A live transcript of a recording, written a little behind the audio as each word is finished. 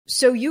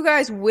So you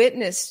guys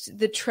witnessed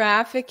the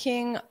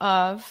trafficking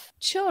of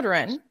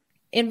children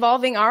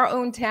involving our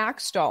own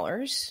tax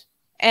dollars.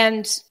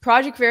 And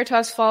Project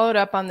Veritas followed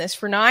up on this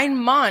for 9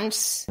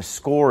 months.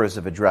 Scores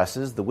of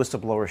addresses the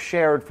whistleblower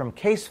shared from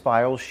case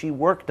files she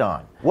worked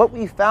on. What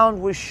we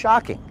found was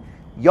shocking.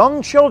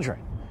 Young children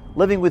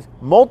living with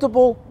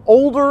multiple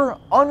older,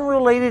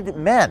 unrelated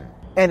men.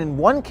 And in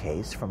one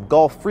case, from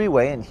Gulf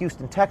Freeway in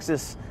Houston,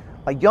 Texas,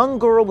 a young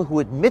girl who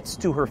admits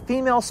to her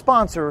female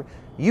sponsor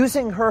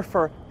using her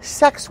for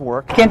sex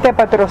work. ¿Quién te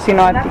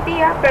patrocinó a ti? Una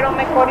tía, pero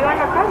me corrió en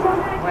la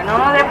casa. Bueno,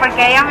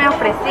 porque ella me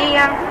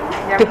ofrecía,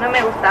 y a mí no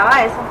me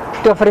gustaba eso.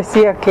 ¿Te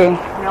ofrecía qué?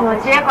 Me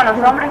ofrecía con los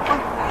hombres, pues.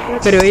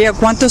 Pero ella,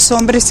 ¿cuántos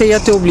hombres ella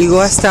te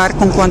obligó a estar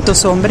con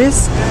cuántos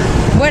hombres?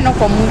 Bueno,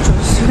 con muchos,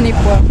 ni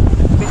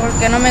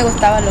porque no me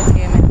gustaba lo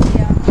que me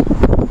hacía,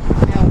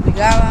 me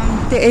obligaba.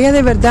 ¿Ella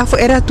de verdad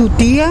era tu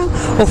tía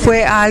o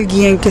fue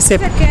alguien que se...?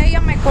 Que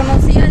ella me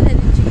conocía desde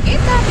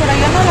chiquita, pero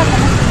yo no la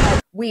conocía.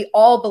 We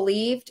all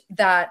believed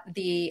that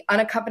the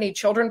Unaccompanied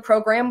Children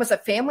program was a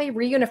family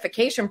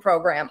reunification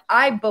program.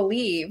 I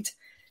believed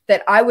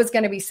that I was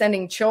going to be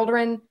sending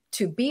children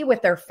to be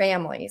with their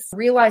families.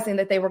 Realizing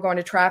that they were going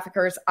to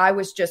traffickers, I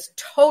was just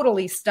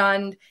totally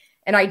stunned.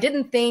 And I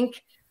didn't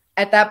think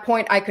at that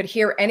point I could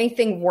hear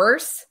anything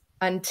worse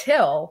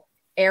until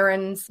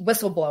Aaron's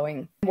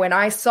whistleblowing. When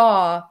I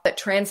saw that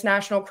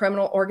transnational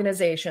criminal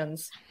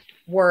organizations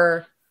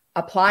were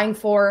applying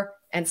for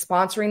and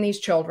sponsoring these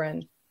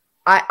children,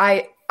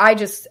 I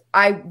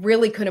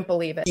really couldn't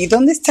believe it. ¿Y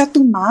dónde está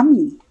tu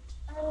mami?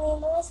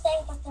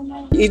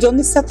 ¿Y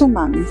dónde está tu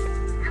mami?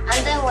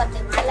 Anda en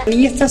Guatemala. ¿La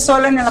niña está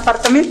sola en el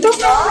apartamento?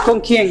 No.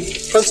 ¿Con quién?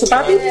 ¿Con su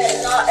papi? No,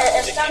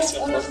 están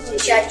unos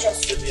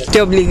muchachos.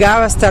 Te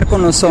obligaba a estar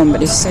con los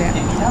hombres. Sí.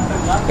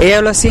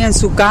 ¿Ella lo hacía en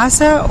su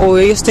casa o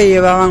ellos te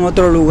llevaban a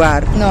otro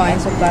lugar? No,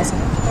 en su casa.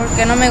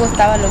 Porque no me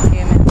gustaba lo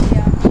que me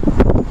hacía,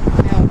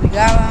 me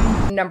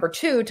obligaban. Number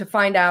two, to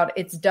find out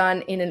it's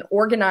done in an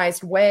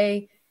organized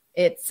way.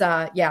 It's,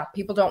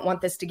 people don't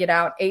want this to get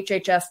out.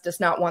 HHS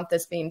does not want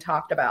this being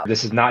talked about.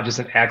 This is not just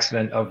an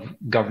accident of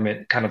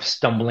government kind of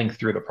stumbling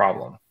through the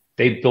problem.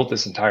 They built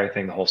this entire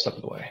thing the whole step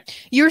of the way.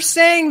 You're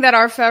saying that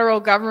our federal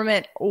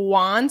government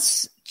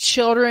wants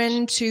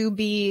children to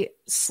be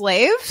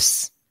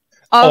slaves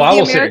of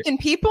the American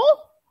people?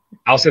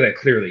 I'll say that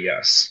clearly,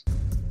 yes.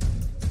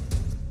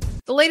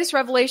 The latest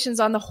revelations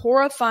on the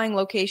horrifying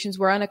locations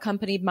where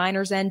unaccompanied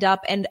minors end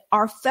up and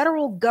our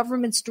federal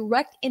government's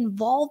direct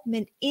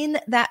involvement in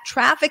that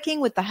trafficking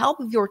with the help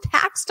of your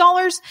tax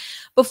dollars.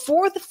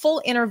 Before the full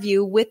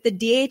interview with the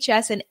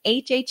DHS and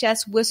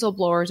HHS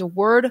whistleblowers, a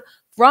word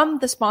from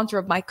the sponsor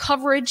of my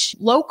coverage,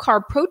 Low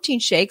Carb Protein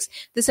Shakes.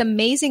 This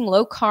amazing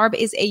low carb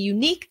is a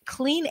unique,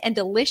 clean, and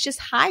delicious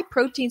high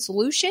protein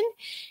solution.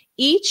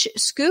 Each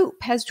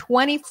scoop has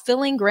 20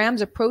 filling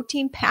grams of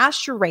protein,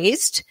 pasture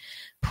raised,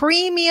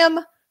 premium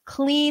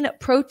clean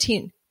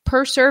protein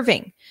per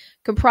serving,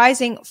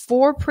 comprising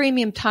 4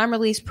 premium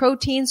time-release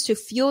proteins to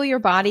fuel your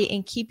body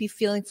and keep you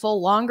feeling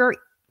full longer.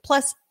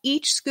 Plus,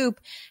 each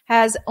scoop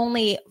has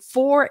only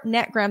 4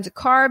 net grams of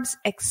carbs,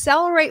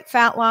 accelerate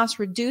fat loss,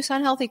 reduce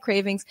unhealthy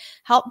cravings,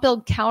 help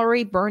build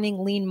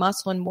calorie-burning lean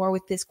muscle, and more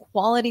with this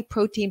quality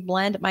protein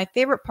blend. My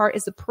favorite part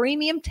is the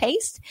premium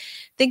taste.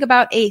 Think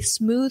about a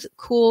smooth,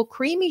 cool,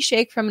 creamy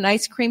shake from an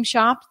ice cream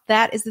shop.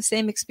 That is the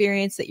same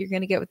experience that you're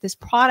going to get with this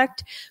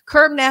product.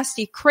 Curb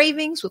nasty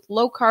cravings with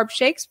low-carb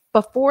shakes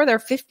before their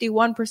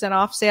 51%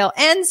 off sale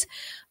ends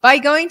by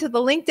going to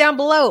the link down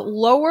below,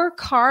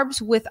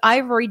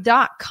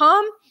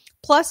 lowercarbswithivory.com.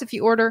 Plus, if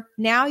you order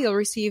now, you'll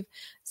receive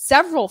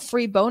several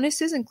free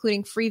bonuses,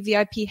 including free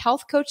VIP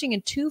health coaching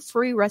and 2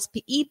 free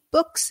recipe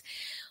ebooks.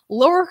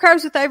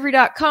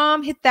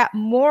 Lowercarbswithivory.com. Hit that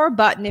more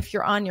button if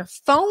you're on your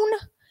phone.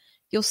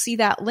 You'll see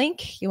that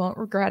link. You won't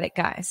regret it,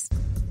 guys.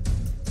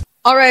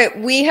 All right.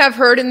 We have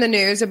heard in the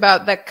news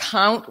about the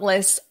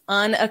countless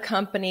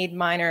unaccompanied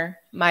minor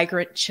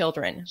migrant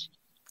children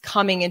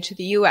coming into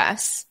the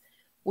U.S.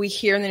 We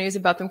hear in the news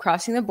about them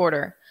crossing the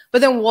border.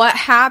 But then what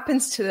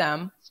happens to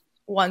them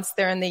once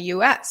they're in the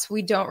U.S.?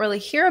 We don't really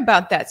hear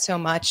about that so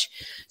much.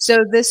 So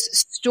this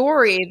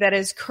story that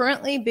is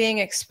currently being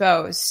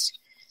exposed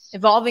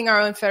involving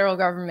our own federal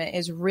government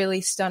is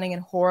really stunning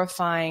and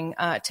horrifying.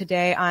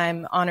 Today,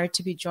 I'm honored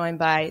to be joined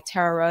by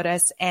Tara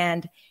Rodas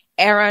and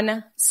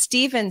Aaron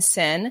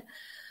Stevenson.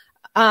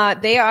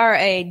 They are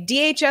a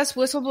DHS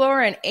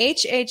whistleblower and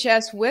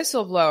HHS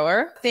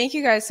whistleblower. Thank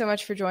you guys so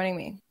much for joining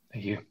me.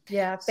 Thank you.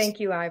 Yeah,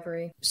 thank you,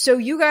 Ivory. So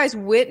you guys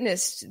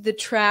witnessed the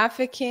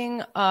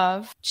trafficking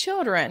of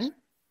children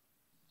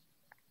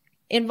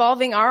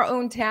involving our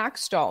own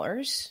tax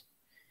dollars.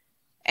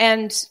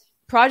 And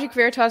Project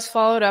Veritas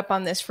followed up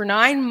on this for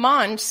 9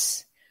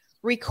 months,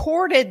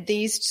 recorded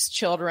these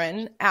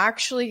children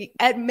actually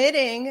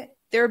admitting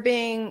they're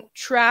being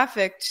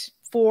trafficked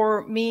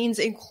for means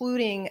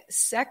including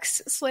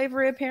sex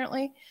slavery,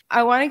 apparently.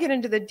 I want to get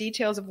into the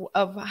details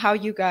of how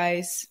you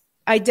guys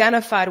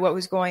identified what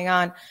was going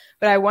on.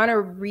 But I want to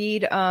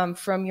read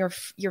from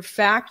your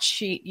fact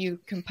sheet you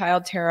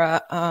compiled,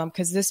 Tara,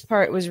 because this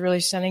part was really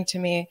stunning to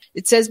me.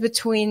 It says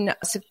between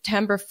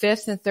September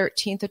 5th and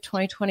 13th of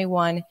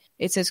 2021,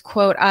 it says,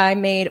 quote, I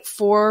made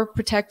 4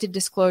 protected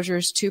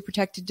disclosures, 2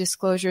 protected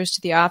disclosures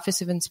to the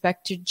Office of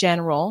Inspector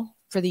General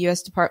for the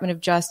U.S. Department of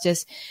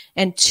Justice,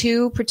 and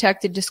 2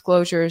 protected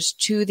disclosures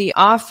to the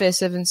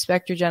Office of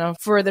Inspector General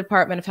for the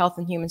Department of Health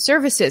and Human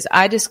Services.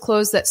 I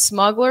disclosed that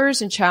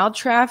smugglers and child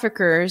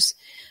traffickers,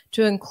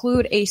 to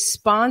include a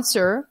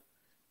sponsor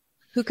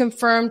who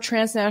confirmed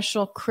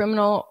transnational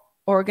criminal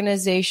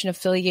organization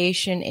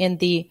affiliation in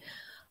the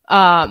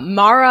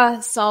Mara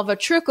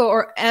Salvatrucha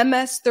or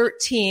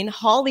MS-13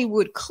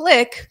 Hollywood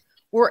clique,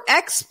 were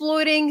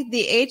exploiting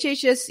the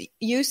HHS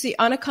UC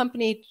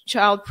Unaccompanied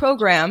Child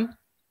Program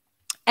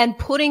and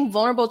putting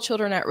vulnerable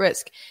children at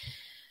risk.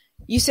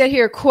 You said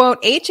here,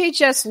 quote,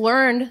 HHS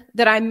learned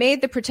that I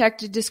made the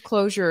protected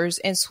disclosures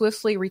and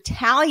swiftly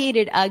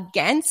retaliated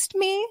against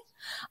me.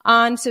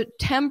 On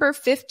September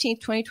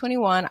 15th,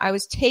 2021, I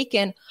was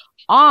taken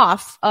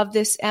off of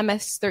this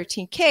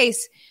MS-13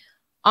 case.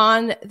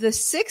 On the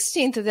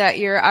 16th of that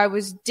year, I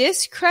was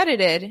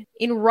discredited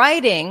in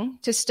writing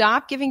to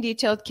stop giving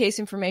detailed case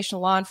information to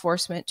law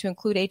enforcement, to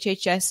include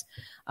HHS,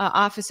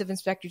 Office of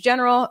Inspector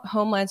General,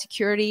 Homeland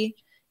Security,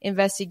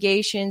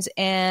 Investigations,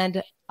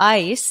 and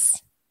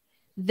ICE.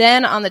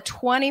 Then on the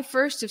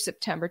 21st of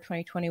September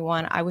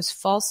 2021, I was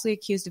falsely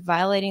accused of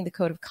violating the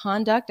code of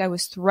conduct. I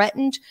was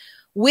threatened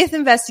with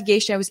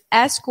investigation. I was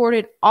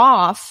escorted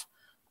off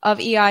of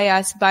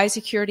EIS by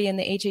security and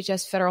the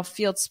HHS federal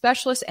field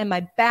specialist, and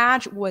my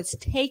badge was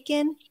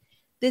taken.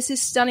 This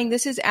is stunning.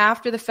 This is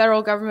after the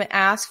federal government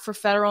asked for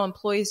federal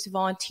employees to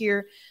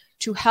volunteer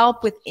to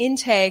help with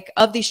intake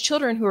of these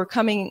children who are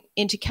coming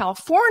into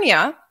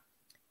California.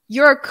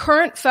 You're a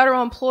current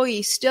federal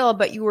employee still,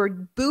 but you were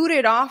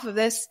booted off of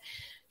this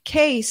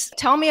case.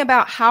 Tell me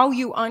about how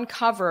you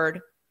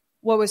uncovered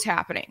what was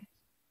happening.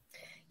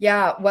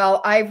 Yeah,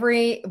 well,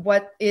 Ivory,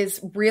 what is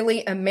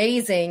really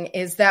amazing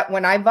is that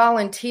when I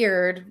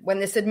volunteered, when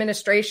this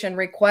administration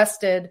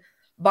requested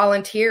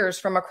volunteers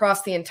from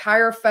across the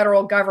entire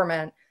federal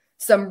government,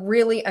 some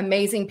really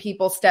amazing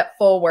people stepped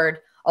forward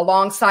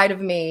alongside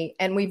of me,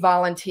 and we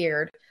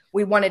volunteered.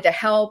 We wanted to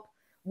help.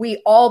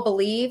 We all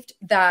believed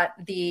that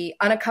the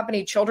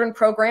Unaccompanied Children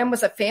program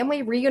was a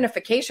family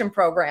reunification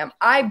program.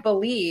 I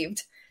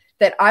believed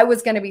that I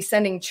was going to be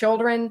sending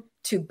children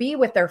to be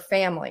with their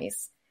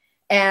families.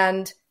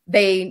 And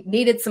they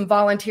needed some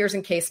volunteers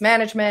in case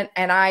management,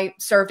 and I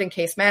served in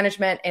case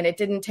management, and it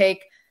didn't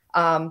take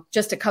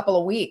just a couple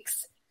of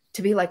weeks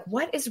to be like,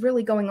 what is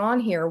really going on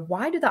here?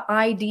 Why do the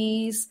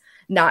IDs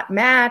not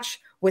match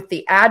with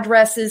the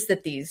addresses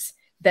that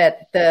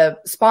the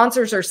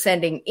sponsors are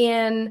sending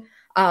in?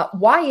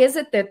 Why is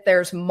it that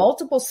there's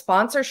multiple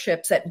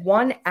sponsorships at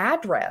one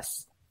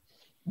address?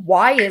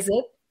 Why is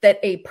it that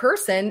a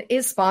person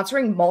is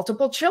sponsoring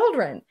multiple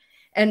children?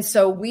 And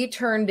so we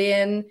turned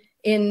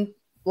in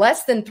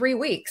less than 3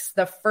 weeks,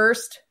 the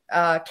first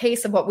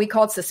case of what we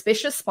called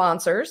suspicious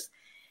sponsors,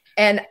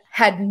 and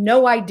had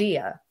no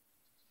idea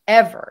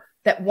ever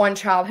that one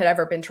child had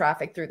ever been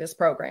trafficked through this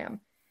program.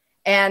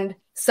 And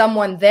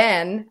someone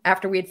then,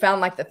 after we had found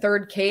like the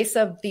third case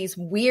of these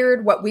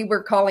weird, what we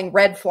were calling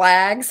red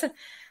flags,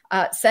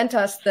 sent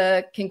us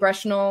the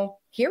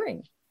congressional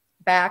hearing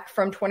back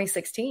from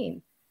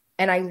 2016.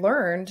 And I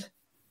learned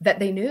that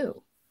they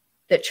knew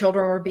that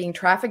children were being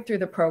trafficked through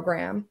the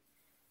program.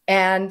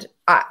 And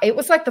it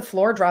was like the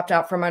floor dropped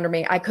out from under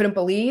me. I couldn't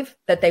believe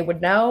that they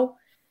would know.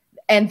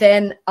 And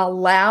then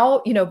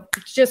allow,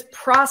 just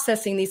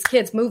processing these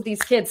kids, move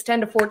these kids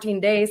 10 to 14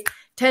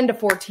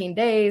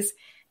 days,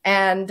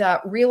 and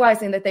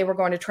realizing that they were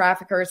going to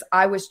traffickers.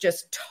 I was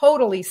just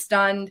totally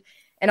stunned.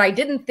 And I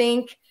didn't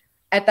think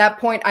at that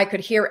point I could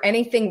hear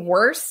anything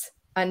worse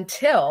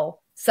until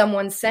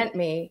someone sent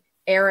me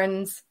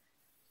Aaron's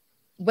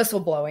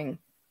whistleblowing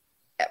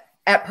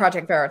at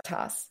Project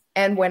Veritas.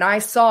 And when I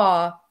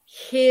saw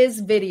his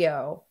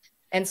video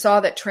and saw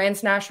that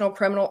transnational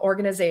criminal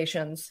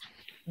organizations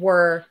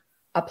were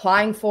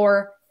applying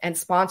for and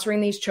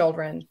sponsoring these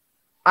children,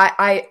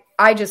 I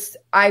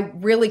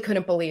really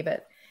couldn't believe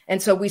it.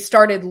 And so we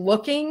started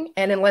looking,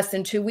 and in less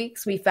than 2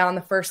 weeks, we found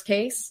the first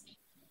case.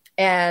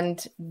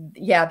 And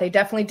yeah, they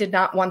definitely did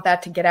not want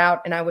that to get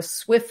out. And I was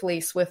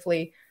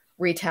swiftly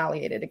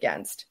retaliated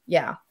against.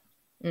 Yeah.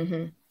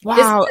 Mm-hmm.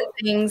 Wow.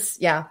 Things,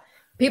 yeah.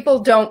 People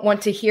don't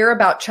want to hear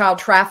about child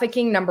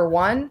trafficking, number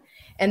one.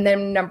 And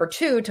then number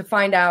two, to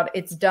find out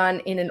it's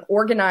done in an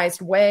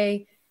organized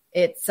way.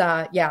 It's,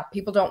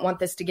 people don't want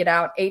this to get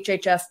out.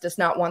 HHS does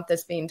not want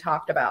this being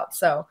talked about.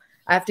 So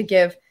I have to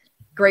give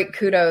great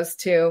kudos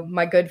to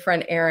my good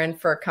friend Aaron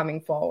for coming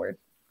forward.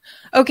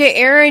 Okay,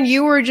 Aaron,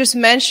 you were just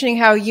mentioning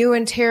how you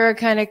and Tara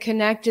kind of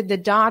connected the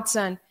dots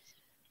on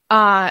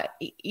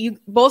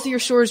both of your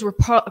stories were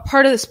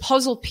part of this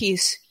puzzle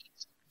piece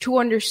to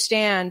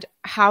understand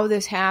how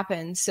this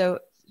happened. So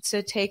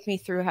take me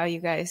through how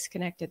you guys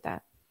connected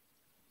that.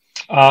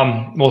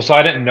 So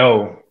I didn't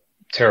know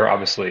Tara,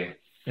 obviously.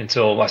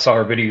 until I saw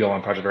her video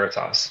on Project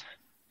Veritas.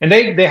 And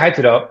they hyped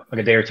it up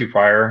like a day or two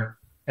prior.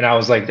 And I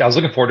was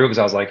looking forward to it because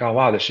I was like, oh,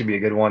 wow, this should be a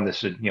good one. This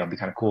should, be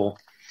kind of cool.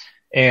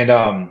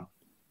 And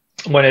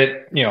when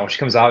it, she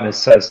comes out and it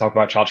says talk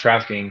about child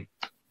trafficking,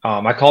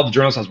 I called the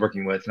journalist I was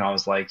working with and I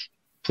was like,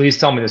 please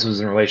tell me this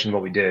was in relation to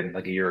what we did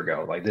like a year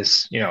ago. Like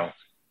this,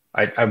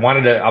 I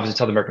wanted to obviously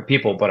tell the American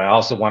people, but I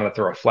also wanted to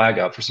throw a flag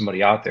up for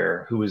somebody out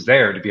there who was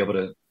there to be able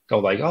to go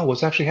like, oh,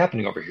 what's actually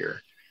happening over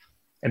here?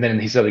 And then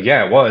he said, like,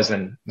 yeah, it was.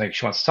 And like,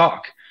 she wants to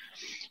talk.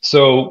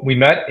 So we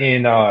met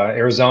in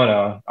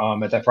Arizona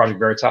at that Project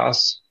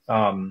Veritas.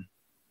 It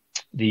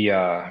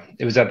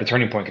was at the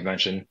Turning Point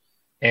convention.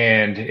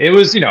 And it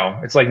was,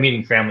 it's like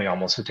meeting family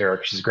almost with Tara.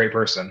 She's a great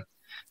person.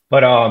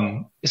 But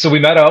so we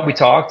met up, we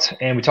talked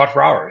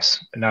for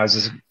hours. And I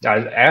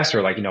asked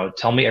her, like,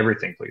 tell me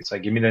everything, please.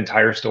 Like, give me the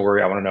entire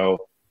story. I want to know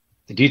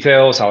the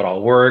details, how it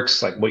all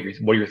works, like what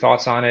are your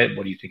thoughts on it?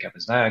 What do you think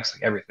happens next?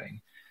 Like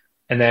everything.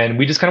 And then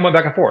we just kind of went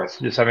back and forth,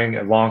 just having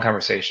a long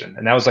conversation.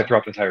 And that was like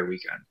throughout the entire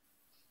weekend.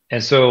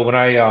 And so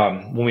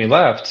when we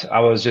left, I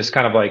was just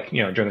kind of like,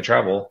 during the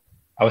travel,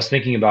 I was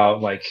thinking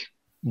about like,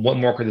 what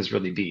more could this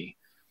really be?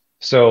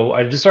 So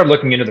I just started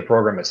looking into the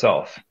program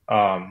itself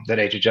that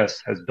HHS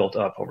has built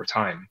up over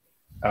time.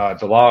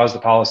 The laws, the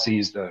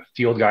policies, the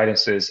field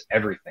guidances,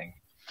 everything.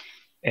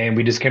 And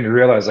we just came to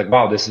realize like,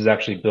 wow, this is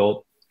actually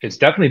built. It's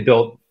definitely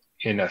built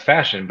in a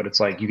fashion, but it's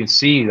like you can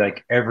see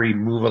like every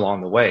move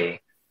along the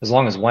way, as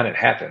long as when it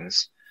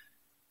happens.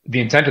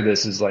 The intent of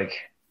this is like,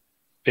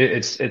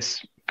 it's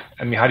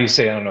I mean, how do you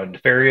say, I don't know,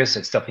 nefarious?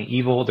 It's definitely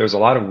evil. There's a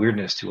lot of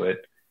weirdness to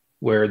it,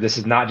 where this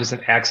is not just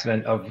an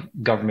accident of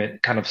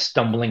government kind of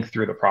stumbling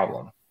through the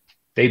problem.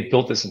 They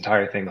built this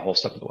entire thing the whole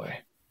step of the way.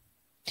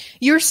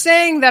 You're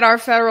saying that our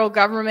federal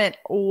government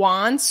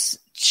wants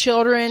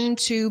children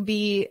to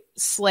be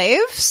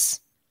slaves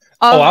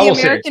of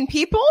the American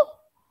people?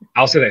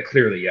 I'll say that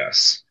clearly,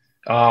 yes.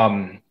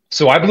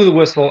 So I blew the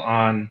whistle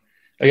on,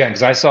 again,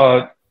 because I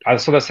saw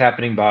this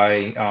happening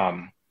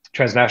by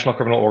transnational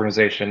criminal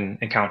organization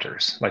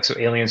encounters. Like, so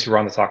aliens who were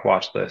on the Talk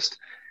Watch list,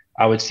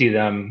 I would see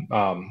them,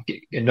 a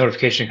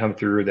notification come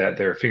through that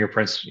their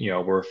fingerprints,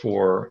 were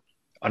for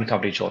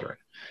unaccompanied children.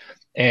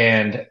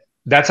 And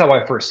that's how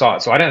I first saw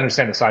it. So I didn't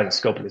understand the size and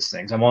scope of these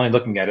things. I'm only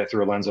looking at it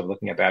through a lens of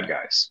looking at bad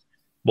guys.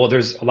 Well,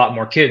 there's a lot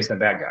more kids than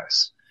bad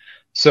guys.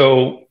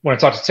 So when I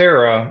talked to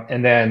Tara,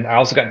 and then I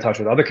also got in touch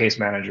with other case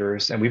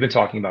managers, and we've been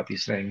talking about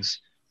these things.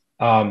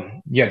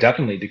 Yeah,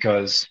 definitely,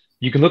 because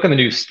you can look on the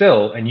news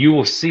still, and you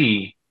will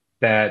see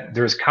that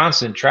there's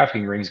constant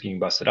trafficking rings getting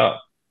busted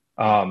up.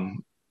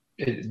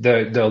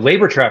 The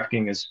labor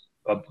trafficking is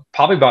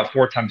probably about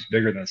 4 times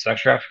bigger than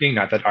sex trafficking.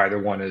 Not that either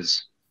one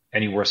is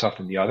any worse off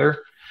than the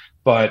other,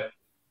 but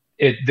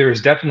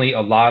there's definitely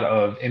a lot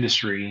of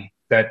industry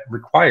that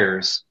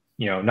requires,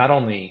 not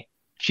only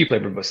cheap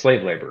labor, but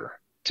slave labor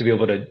to be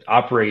able to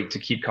operate, to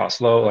keep costs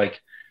low.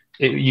 Like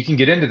you can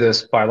get into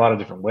this by a lot of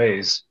different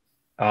ways.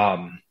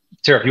 Tara,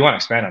 if you want to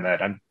expand on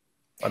that,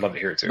 I'd love to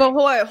hear it too. But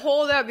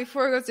hold up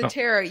before it goes to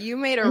Tara. You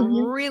made a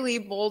really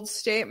bold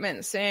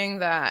statement saying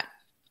that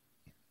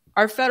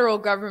our federal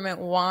government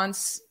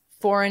wants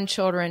foreign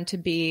children to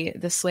be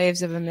the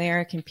slaves of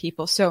American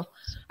people. So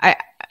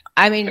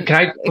I mean,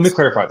 let me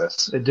clarify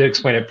this to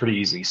explain it pretty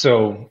easy.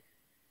 So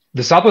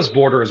the Southwest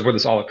border is where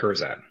this all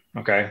occurs at.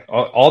 Okay.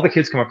 All the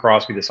kids come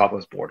across via the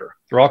Southwest border.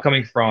 They're all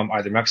coming from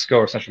either Mexico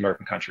or Central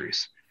American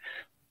countries.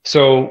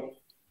 So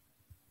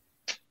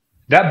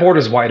that border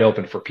is wide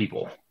open for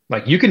people.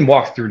 Like you can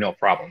walk through no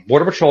problem.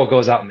 Border Patrol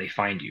goes out and they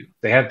find you.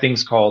 They have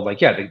things called like,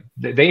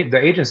 the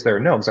agents there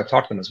know, because I've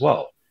talked to them as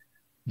well.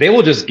 They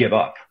will just give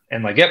up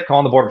and like, yep,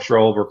 calling the Border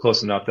Patrol. We're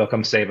close enough. They'll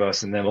come save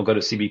us. And then we'll go to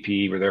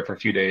CBP. We're there for a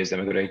few days.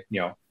 Then we go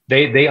to,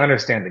 they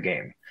understand the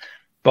game,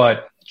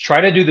 but try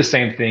to do the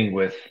same thing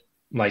with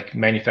like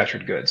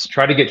manufactured goods.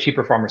 Try to get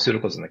cheaper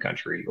pharmaceuticals in the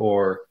country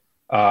or,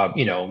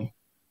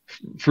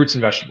 fruits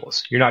and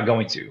vegetables. You're not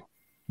going to.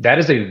 That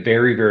is a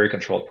very, very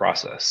controlled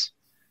process.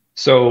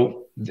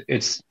 So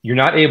you're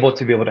not able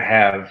to be able to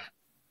have,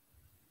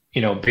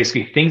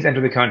 basically things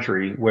enter the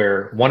country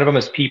where one of them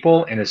is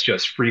people and it's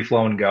just free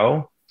flow and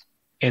go.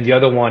 And the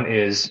other one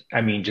is,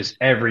 just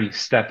every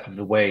step of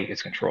the way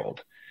it's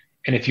controlled.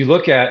 And if you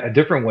look at a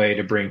different way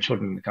to bring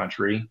children in the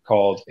country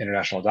called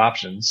international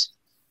adoptions,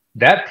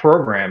 that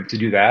program to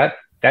do that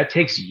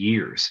takes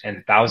years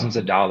and thousands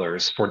of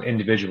dollars for an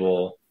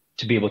individual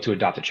to be able to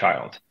adopt a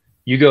child.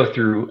 You go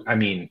through,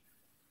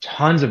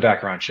 tons of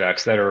background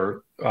checks that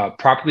are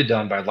properly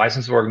done by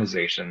licensed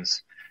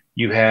organizations.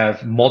 You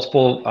have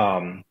multiple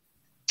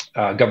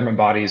government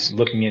bodies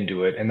looking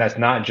into it. And that's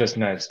not just the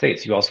United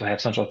States. You also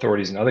have central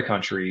authorities in other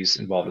countries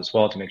involved as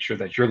well to make sure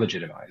that you're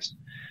legitimized.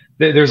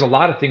 There's a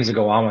lot of things that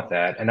go on with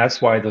that. And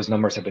that's why those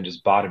numbers have been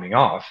just bottoming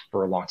off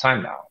for a long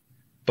time now.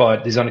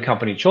 But these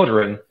unaccompanied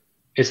children,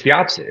 it's the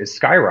opposite. It's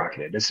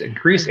skyrocketed. It's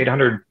increased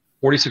 846%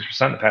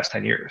 in the past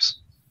 10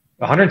 years.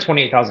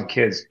 128,000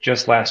 kids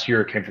just last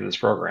year came through this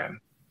program.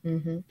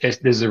 Mm-hmm.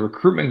 There's a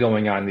recruitment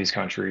going on in these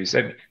countries.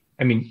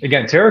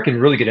 Again, Tara can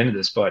really get into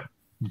this, but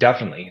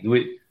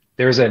definitely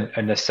there's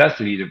a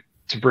necessity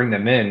to bring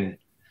them in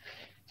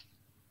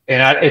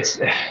it's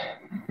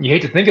you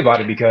hate to think about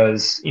it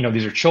because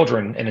these are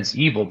children and it's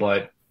evil,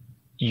 but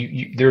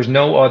there's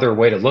no other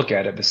way to look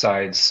at it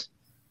besides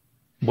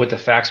what the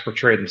facts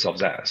portray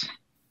themselves as.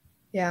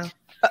 Yeah.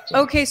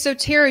 Okay, so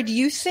Tara, do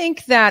you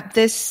think that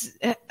this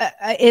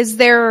is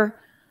there?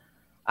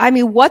 I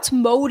mean, what's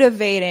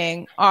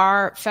motivating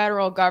our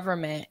federal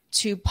government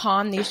to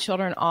pawn these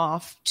children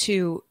off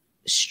to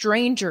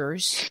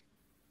strangers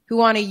who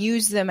want to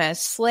use them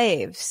as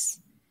slaves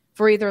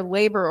for either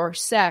labor or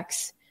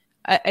sex?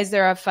 Is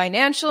there a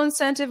financial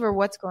incentive or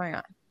what's going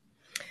on?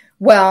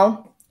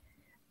 Well,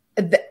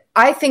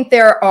 I think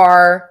there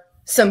are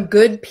some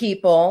good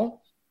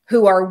people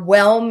who are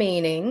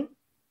well-meaning,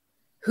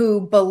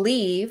 who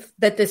believe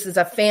that this is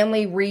a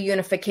family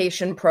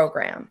reunification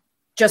program,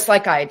 just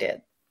like I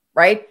did,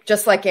 right?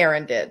 Just like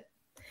Aaron did.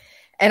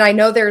 And I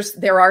know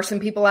there are some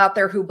people out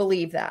there who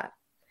believe that.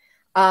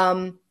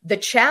 The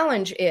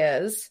challenge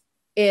is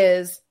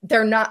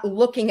they're not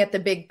looking at the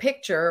big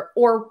picture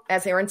or,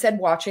 as Aaron said,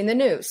 watching the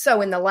news.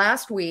 So in the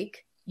last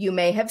week, you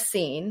may have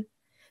seen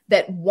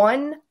that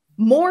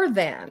more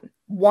than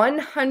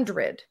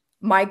 100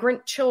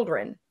 migrant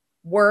children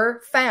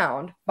were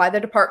found by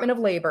the Department of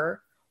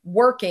Labor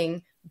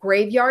working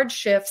graveyard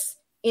shifts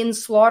in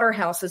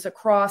slaughterhouses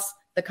across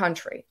the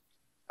country.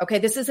 Okay,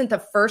 this isn't the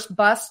first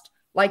bust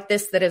like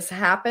this that has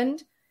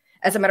happened.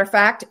 As a matter of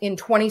fact, in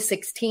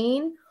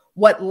 2016,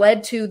 what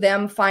led to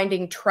them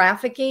finding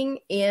trafficking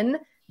in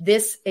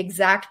this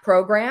exact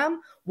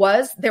program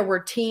was there were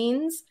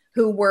teens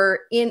who were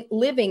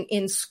living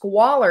in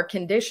squalor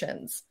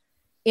conditions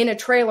in a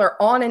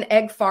trailer on an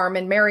egg farm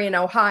in Marion,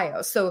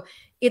 Ohio. So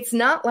it's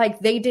not like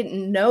they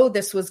didn't know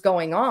this was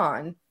going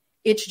on.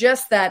 It's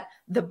just that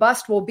the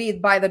bust will be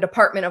by the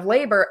Department of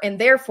Labor and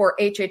therefore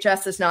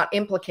HHS is not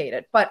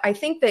implicated. But I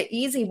think the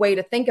easy way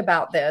to think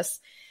about this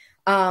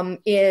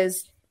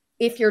is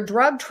if you're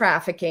drug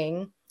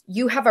trafficking,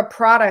 you have a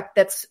product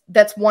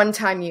that's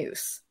one-time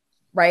use,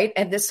 right?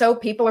 And so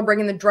people are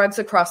bringing the drugs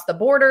across the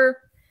border.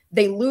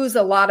 They lose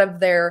a lot of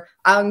their,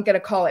 I'm going to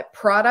call it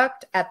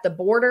product at the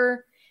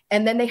border.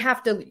 And then they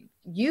have to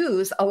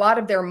use a lot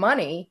of their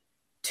money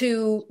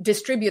to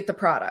distribute the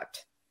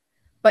product.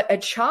 But a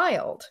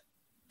child,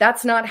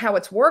 that's not how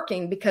it's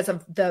working because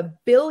of the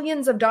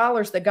billions of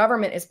dollars the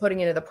government is putting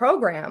into the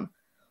program.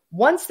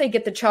 Once they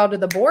get the child to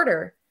the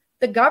border,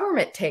 the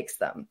government takes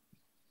them.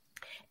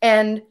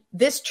 And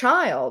this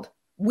child,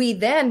 we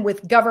then,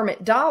 with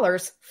government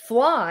dollars,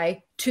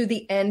 fly to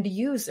the end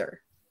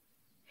user.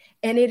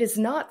 And it is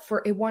not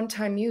for a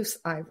one-time use,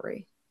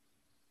 Ivory.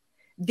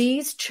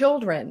 These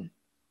children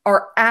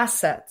are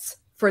assets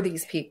for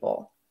these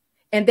people.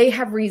 And they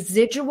have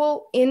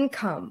residual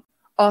income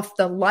off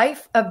the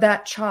life of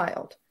that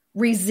child.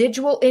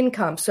 Residual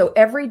income. So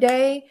every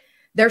day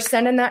they're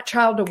sending that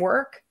child to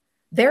work,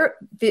 the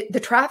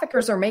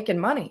traffickers are making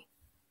money.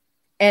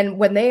 And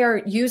when they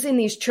are using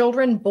these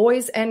children,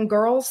 boys and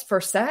girls, for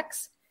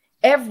sex,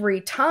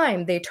 every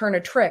time they turn a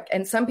trick,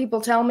 and some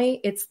people tell me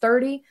it's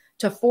 30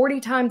 to 40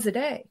 times a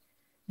day,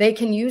 they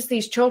can use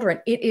these children.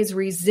 It is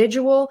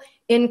residual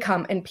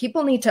income, and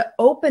people need to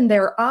open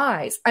their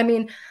eyes. I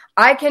mean,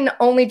 I can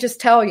only just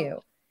tell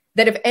you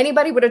that if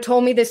anybody would have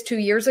told me this 2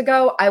 years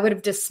ago, I would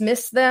have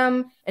dismissed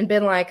them and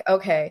been like,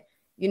 okay,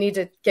 you need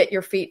to get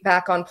your feet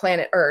back on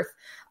planet Earth.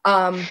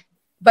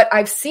 But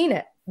I've seen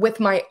it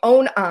with my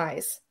own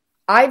eyes.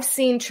 I've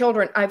seen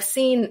children, I've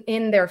seen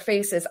in their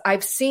faces,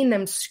 I've seen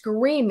them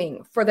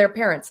screaming for their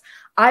parents.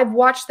 I've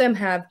watched them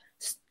have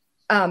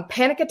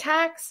panic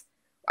attacks.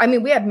 I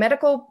mean, we had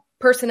medical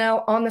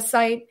personnel on the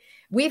site.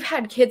 We've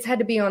had kids had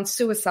to be on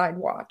suicide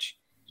watch.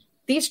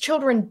 These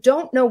children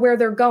don't know where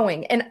they're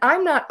going. And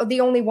I'm not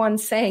the only one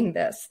saying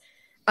this.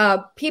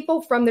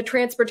 People from the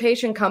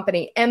transportation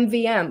company,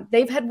 MVM,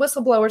 they've had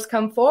whistleblowers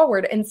come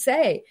forward and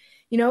say,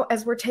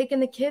 as we're taking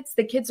the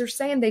kids are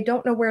saying they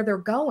don't know where they're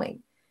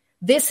going.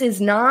 This is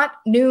not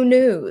new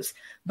news,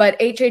 but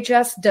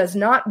HHS does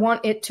not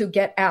want it to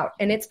get out.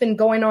 And it's been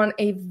going on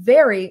a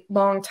very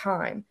long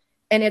time.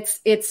 And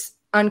it's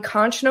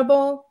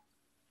unconscionable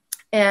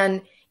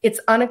and it's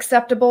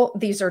unacceptable.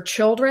 These are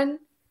children.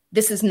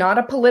 This is not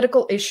a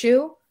political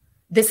issue.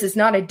 This is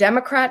not a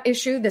Democrat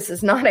issue. This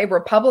is not a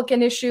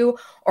Republican issue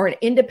or an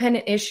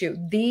independent issue.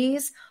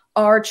 These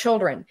are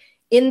children.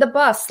 In the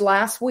bus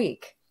last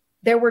week,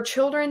 there were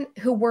children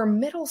who were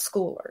middle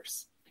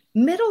schoolers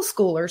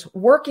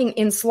working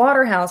in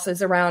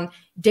slaughterhouses around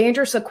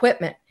dangerous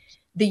equipment.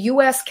 The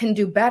U.S. can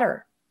do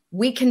better.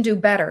 We can do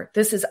better.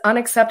 This is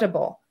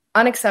unacceptable.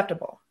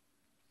 Unacceptable.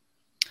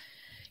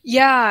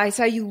 Yeah, I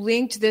saw you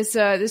linked this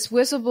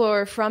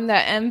whistleblower from the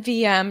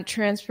MVM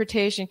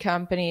transportation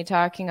company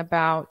talking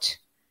about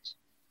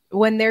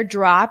when they're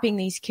dropping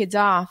these kids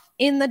off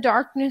in the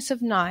darkness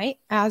of night,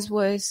 as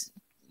was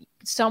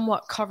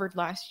somewhat covered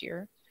last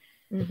year.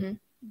 Mm-hmm.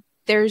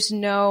 There's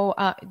no,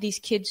 these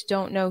kids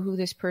don't know who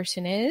this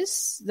person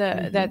is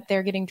that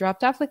they're getting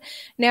dropped off with.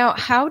 Now,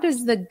 how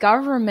does the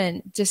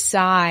government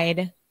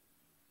decide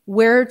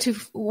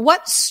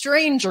what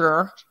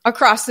stranger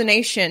across the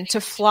nation to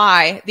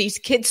fly these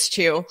kids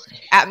to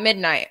at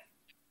midnight?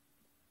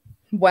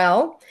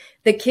 Well,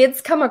 the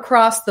kids come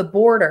across the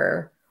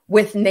border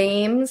with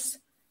names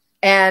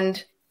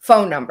and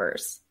phone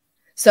numbers.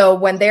 So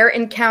when they're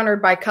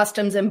encountered by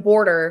Customs and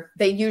Border,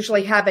 they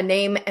usually have a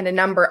name and a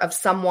number of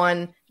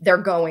someone they're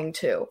going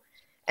to.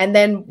 And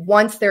then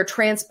once they're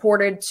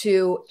transported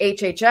to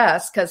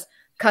HHS, because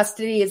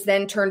custody is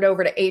then turned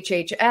over to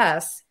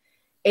HHS,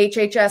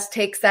 HHS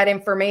takes that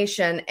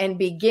information and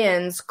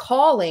begins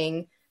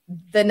calling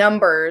the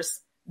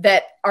numbers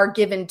that are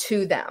given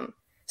to them.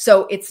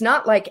 So it's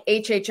not like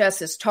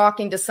HHS is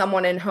talking to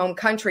someone in home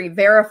country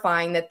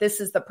verifying that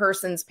this is the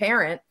person's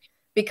parent,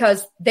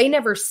 because they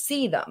never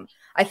see them.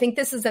 I think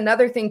this is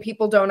another thing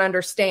people don't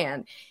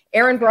understand.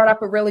 Aaron brought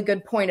up a really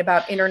good point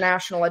about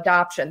international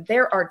adoption.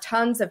 There are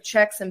tons of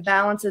checks and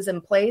balances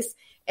in place,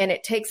 and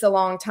it takes a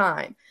long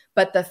time.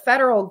 But the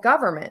federal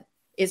government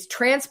is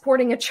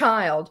transporting a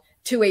child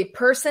to a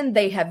person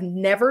they have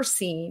never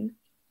seen,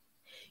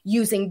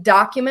 using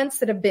documents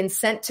that have been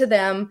sent to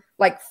them,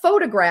 like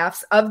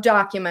photographs of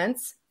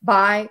documents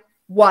by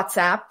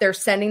WhatsApp. They're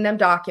sending them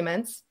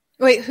documents.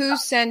 Wait,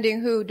 who's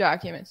sending who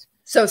documents?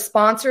 So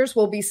sponsors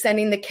will be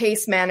sending the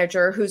case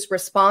manager who's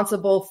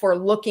responsible for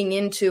looking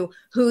into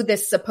who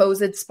this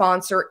supposed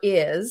sponsor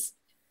is.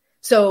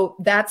 So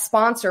that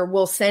sponsor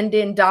will send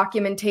in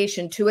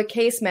documentation to a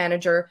case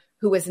manager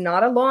who is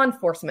not a law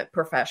enforcement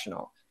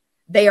professional.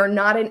 They are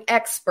not an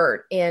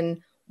expert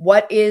in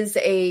what is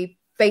a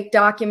fake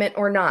document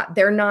or not.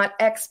 They're not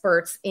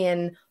experts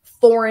in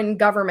foreign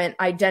government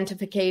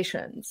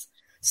identifications.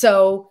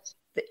 So,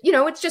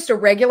 it's just a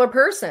regular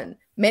person.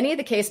 Many of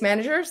the case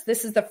managers,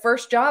 this is the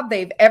first job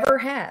they've ever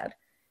had,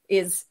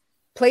 is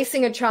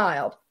placing a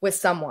child with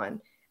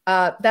someone.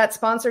 That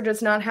sponsor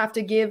does not have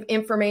to give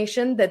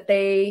information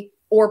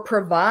or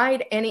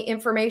provide any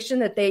information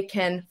that they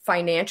can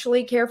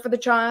financially care for the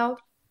child.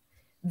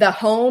 The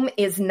home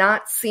is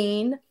not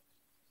seen.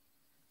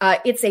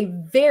 It's a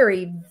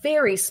very,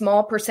 very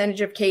small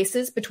percentage of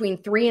cases,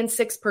 between 3 and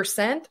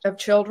 6% of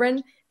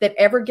children that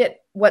ever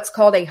get what's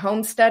called a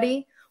home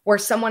study, where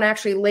someone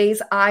actually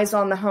lays eyes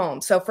on the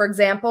home. So, for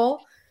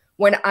example,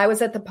 when I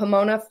was at the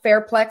Pomona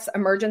Fairplex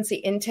emergency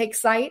intake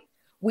site,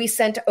 we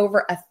sent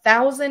over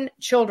 1,000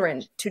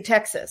 children to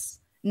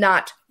Texas.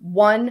 Not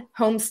one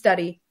home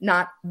study,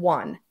 not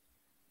one.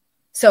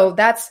 So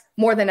that's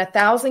more than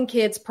 1,000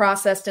 kids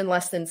processed in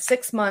less than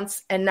 6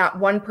 months, and not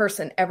one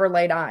person ever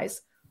laid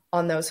eyes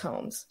on those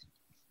homes.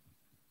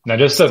 Now,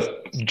 just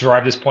to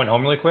drive this point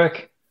home really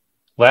quick,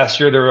 last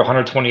year there were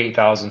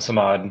 128,000 some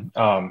odd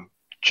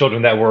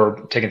children that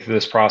were taken through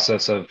this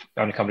process of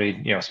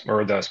unaccompanied,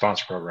 or the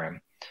sponsor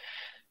program.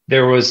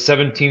 There was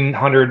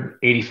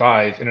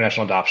 1,785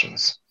 international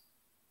adoptions.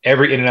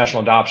 Every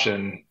international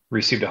adoption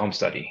received a home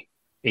study,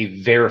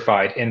 a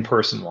verified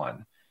in-person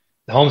one.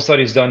 The home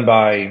studies done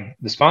by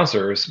the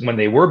sponsors, when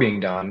they were being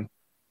done,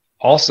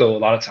 also a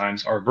lot of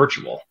times are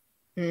virtual.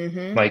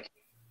 Mm-hmm. Like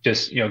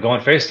just, go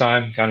on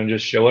FaceTime, kind of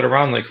just show it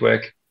around really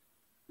quick.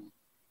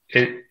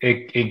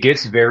 It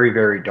gets very,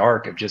 very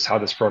dark of just how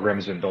this program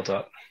has been built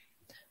up.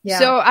 Yeah.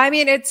 So,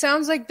 it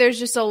sounds like there's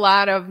just a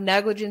lot of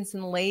negligence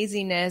and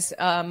laziness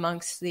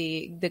amongst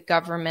the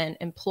government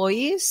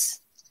employees.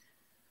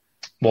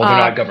 Well, they're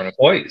not government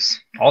employees.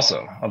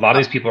 Also, a lot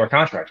of these people are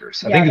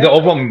contractors. I think the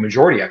overwhelming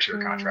majority actually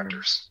are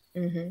contractors.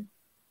 Mm-hmm.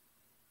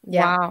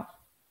 Yeah. Wow.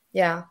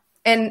 Yeah.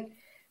 And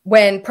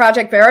when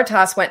Project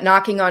Veritas went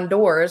knocking on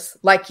doors,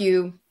 like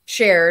you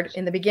shared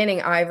in the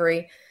beginning,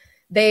 Ivory,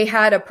 they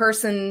had a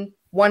person,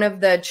 one of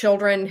the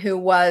children who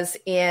was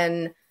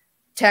in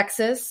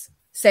Texas,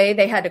 say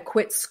they had to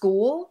quit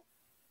school,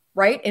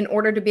 right, in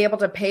order to be able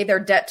to pay their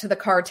debt to the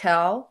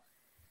cartel.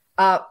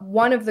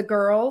 One of the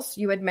girls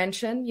you had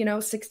mentioned,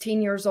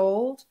 16 years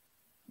old,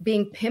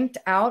 being pimped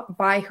out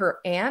by her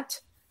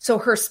aunt. So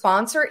her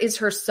sponsor is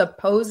her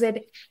supposed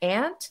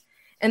aunt.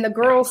 And the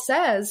girl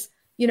says,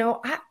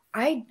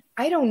 I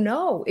don't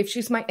know if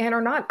she's my aunt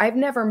or not. I've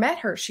never met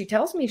her. She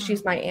tells me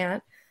she's my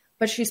aunt,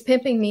 but she's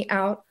pimping me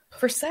out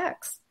for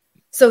sex.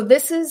 So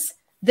this is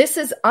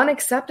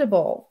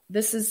unacceptable.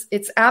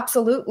 It's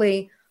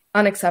absolutely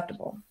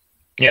unacceptable.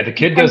 Yeah, the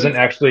kid doesn't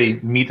actually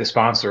meet the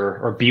sponsor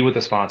or be with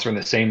the sponsor in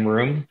the same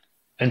room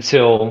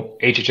until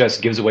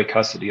HHS gives away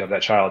custody of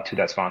that child to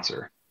that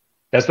sponsor.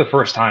 That's the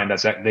first time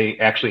they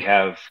actually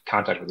have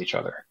contact with each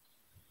other.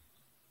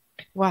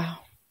 Wow.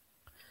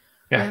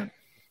 Yeah.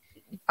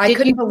 I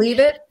couldn't believe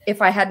it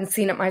if I hadn't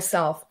seen it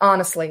myself.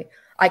 Honestly,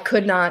 I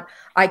could not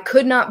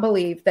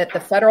believe that the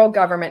federal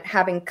government,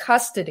 having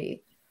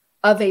custody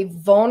of a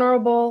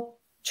vulnerable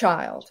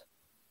child,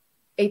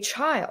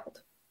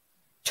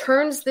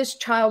 turns this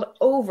child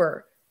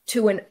over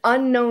to an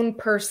unknown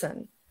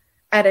person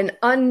at an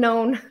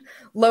unknown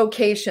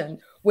location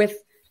with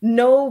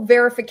no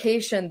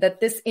verification that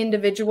this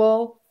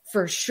individual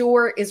for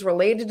sure is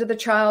related to the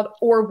child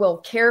or will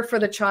care for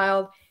the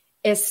child,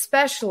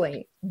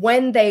 especially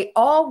when they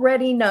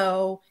already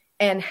know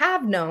and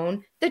have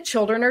known that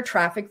children are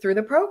trafficked through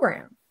the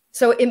program.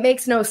 So it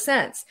makes no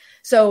sense.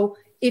 So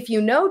if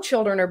you know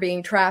children are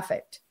being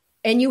trafficked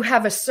and you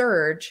have a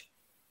surge,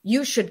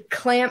 you should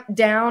clamp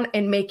down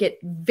and make it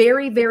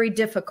very, very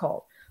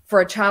difficult for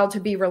a child to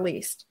be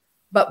released.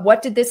 But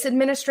what did this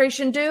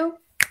administration do?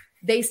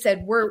 They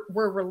said, we're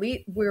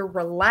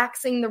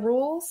relaxing the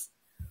rules.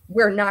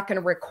 We're not going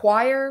to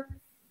require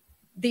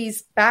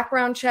these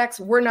background checks.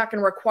 We're not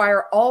going to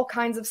require all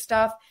kinds of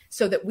stuff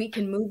so that we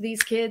can move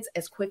these kids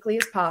as quickly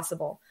as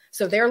possible.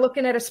 So they're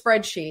looking at a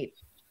spreadsheet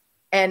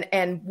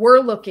and we're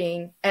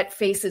looking at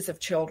faces of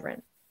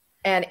children.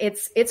 And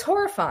it's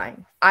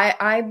horrifying.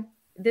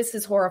 This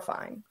is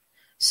horrifying.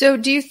 So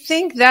do you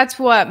think that's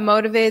what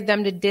motivated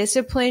them to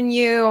discipline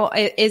you?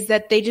 Is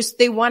that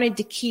they wanted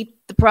to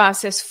keep the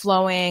process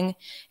flowing?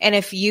 And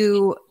if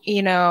you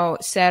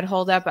said,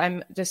 hold up,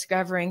 I'm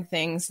discovering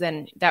things,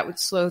 then that would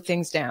slow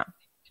things down?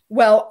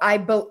 Well,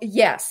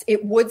 yes,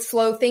 it would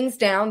slow things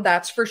down.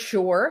 That's for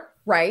sure.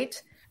 Right.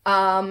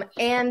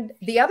 And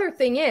the other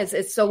thing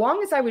is so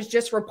long as I was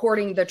just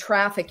reporting the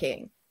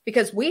trafficking,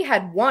 because we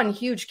had one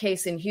huge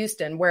case in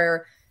Houston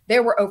where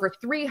there were over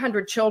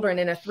 300 children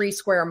in a 3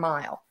 square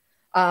mile.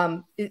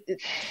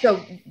 So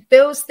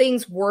those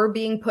things were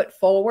being put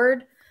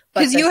forward.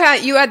 Because you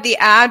had the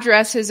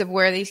addresses of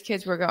where these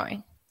kids were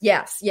going.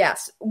 Yes.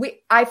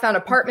 I found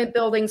apartment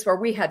buildings where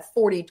we had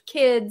 40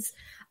 kids.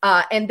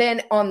 And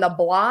then on the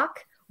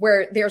block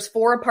where there's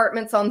 4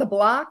 apartments on the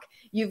block,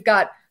 you've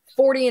got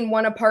 40 in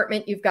one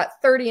apartment, you've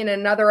got 30 in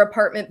another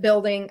apartment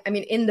building. I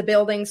mean, in the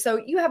building. So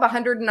you have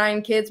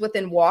 109 kids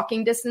within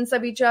walking distance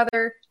of each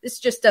other. This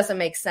just doesn't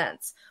make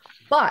sense.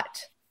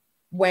 But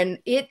when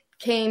it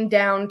came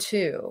down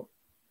to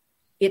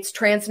its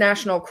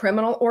transnational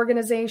criminal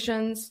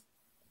organizations,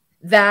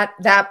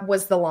 that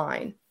was the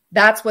line.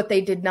 That's what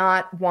they did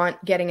not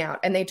want getting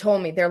out. And they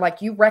told me, they're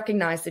like, you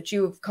recognize that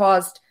you have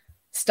caused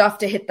stuff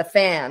to hit the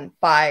fan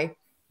by,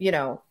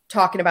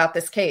 talking about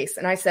this case.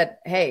 And I said,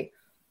 hey,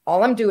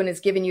 all I'm doing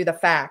is giving you the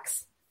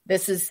facts.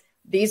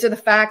 These are the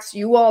facts.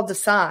 You all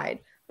decide.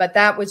 But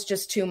that was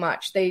just too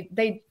much.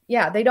 They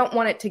don't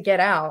want it to get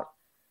out.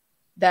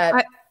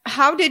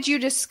 How did you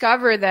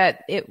discover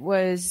that it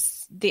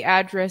was the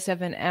address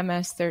of an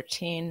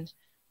MS-13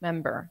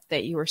 member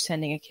that you were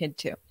sending a kid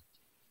to?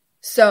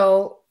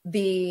 So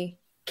the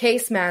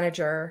case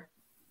manager,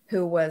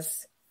 who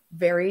was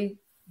very,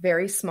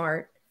 very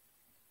smart,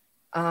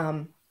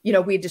 I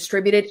had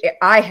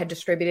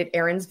distributed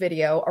Aaron's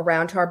video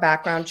around to our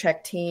background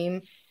check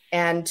team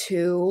and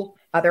to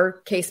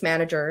other case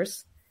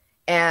managers.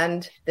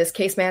 And this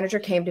case manager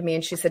came to me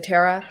and she said,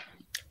 Tara,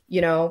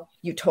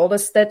 you told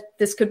us that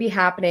this could be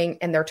happening,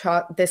 and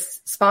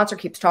this sponsor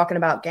keeps talking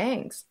about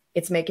gangs.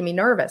 It's making me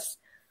nervous.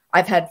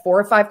 I've had 4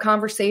 or 5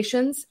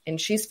 conversations, and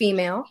she's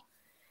female,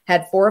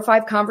 had 4 or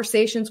 5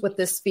 conversations with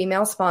this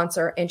female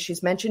sponsor, and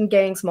she's mentioned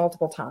gangs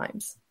multiple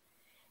times.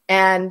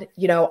 And,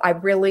 I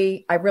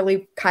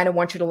really kind of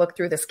want you to look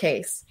through this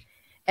case.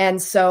 And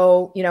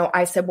so,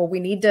 I said, well, we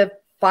need to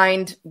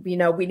find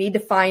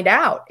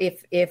out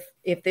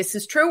if this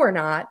is true or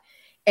not.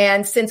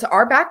 And since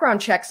our background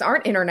checks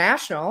aren't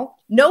international,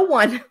 no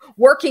one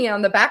working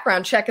on the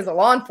background check is a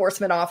law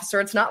enforcement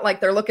officer. It's not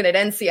like they're looking at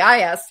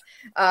NCIS,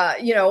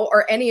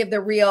 or any of the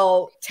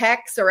real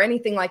techs or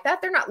anything like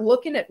that. They're not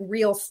looking at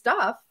real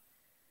stuff.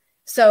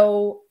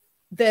 So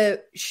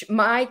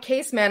my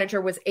case manager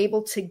was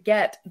able to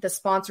get the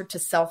sponsor to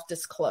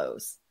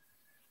self-disclose.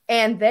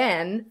 And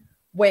then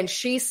when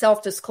she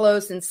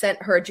self-disclosed and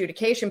sent her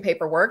adjudication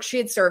paperwork, she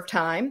had served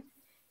time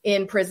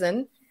in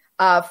prison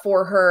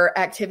for her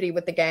activity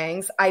with the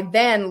gangs. I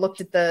then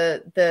looked at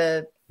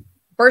the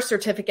birth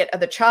certificate of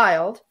the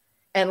child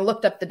and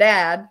looked up the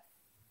dad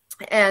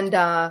and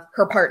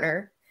her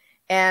partner.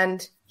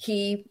 And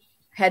he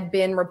had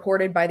been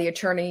reported by the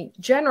Attorney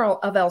General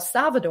of El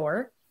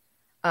Salvador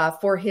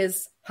for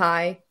his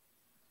high-ranking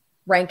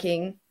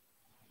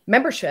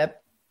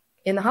membership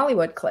in the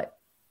Hollywood clique.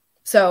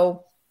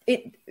 So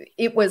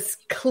it was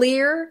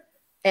clear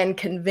and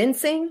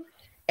convincing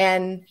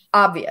and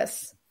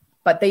obvious.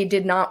 But they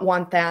did not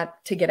want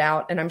that to get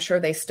out, and I'm sure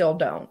they still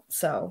don't.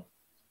 So,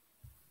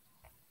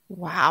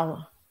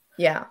 wow.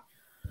 Yeah.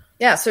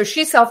 So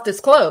she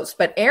self-disclosed,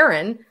 but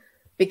Aaron,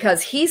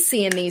 because he's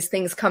seeing these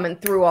things coming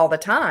through all the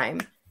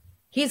time,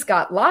 he's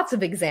got lots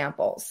of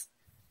examples,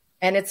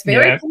 and it's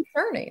very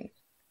concerning.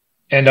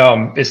 And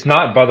it's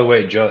not, by the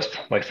way, just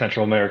like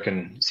Central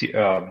American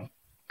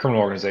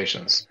criminal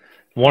organizations.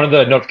 One of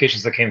the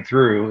notifications that came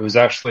through, it was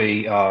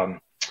actually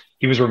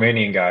he was a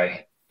Romanian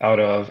guy out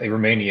of a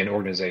Romanian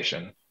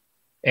organization.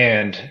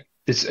 And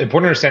it's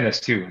important to understand this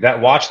too.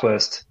 That watch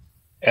list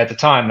at the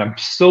time, and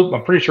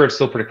I'm pretty sure it's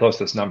still pretty close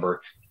to this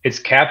number, it's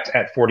capped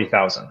at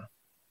 40,000.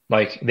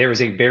 Like, there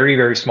is a very,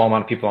 very small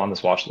amount of people on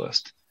this watch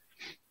list.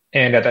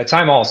 And at that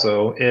time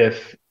also,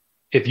 if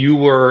you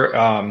were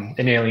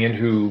an alien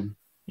who,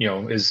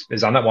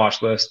 is on that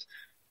watch list,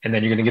 and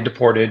then you're going to get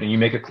deported and you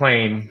make a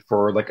claim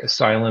for like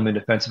asylum and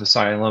defensive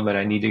asylum, and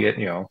I need to get,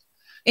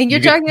 And you're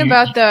talking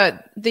about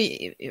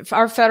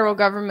our federal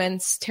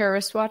government's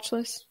terrorist watch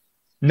list?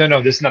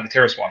 No, this is not the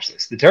terrorist watch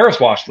list. The terrorist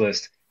watch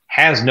list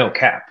has no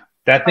cap.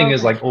 That thing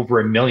is like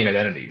over 1 million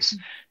identities.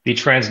 The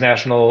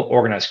transnational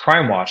organized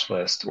crime watch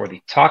list, or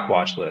the TOC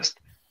watch list,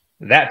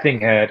 that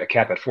thing had a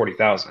cap at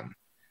 40,000.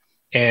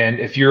 And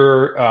if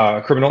you're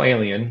a criminal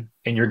alien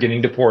and you're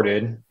getting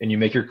deported and you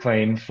make your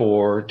claim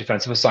for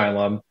defensive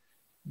asylum,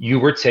 you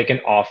were taken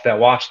off that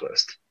watch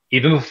list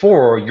even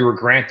before you were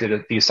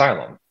granted the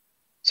asylum.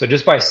 So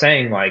just by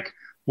saying like,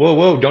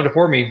 whoa, don't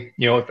deport me.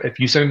 If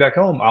you send me back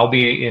home, I'll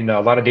be in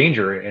a lot of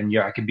danger and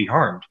I could be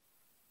harmed.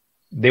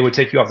 They would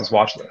take you off this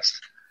watch list.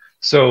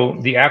 So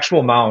the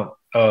actual amount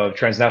of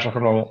transnational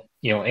criminal,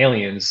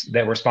 aliens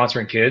that were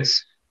sponsoring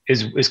kids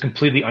is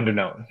completely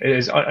underknown. It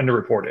is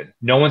underreported.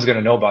 No one's going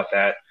to know about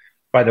that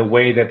by the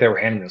way that they were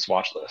handling this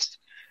watch list.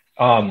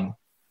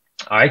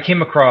 I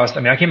came across,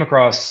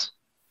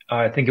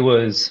 I think it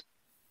was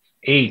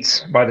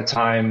 8 by the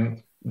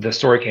time the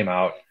story came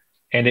out,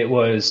 and it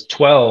was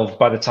 12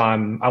 by the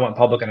time I went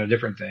public on a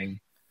different thing.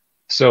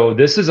 So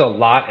this is a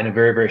lot in a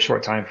very, very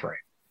short time frame.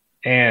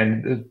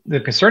 And the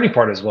concerning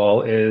part as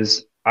well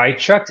is I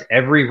checked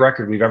every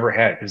record we've ever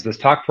had, because this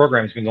talk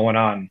program has been going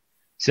on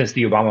since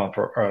the Obama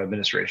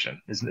administration.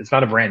 It's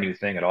not a brand new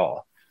thing at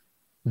all.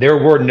 There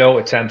were no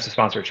attempts to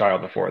sponsor a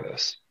child before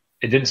this.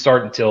 It didn't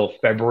start until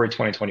February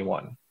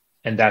 2021.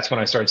 And that's when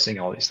I started seeing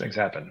all these things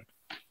happen.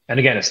 And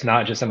again, it's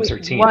not just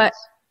MS-13.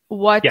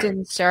 What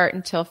didn't start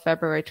until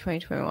February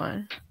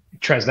 2021?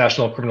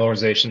 Transnational criminal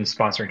organizations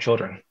sponsoring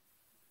children.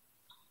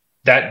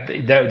 That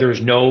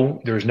there's no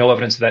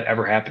evidence of that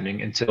ever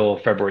happening until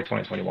February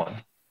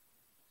 2021.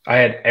 I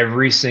had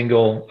every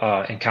single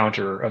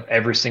encounter of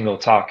every single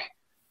talk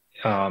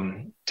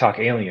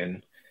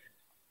alien,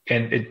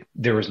 and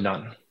there was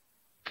none.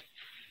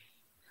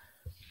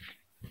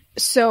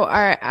 So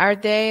are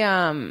they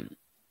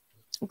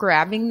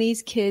grabbing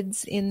these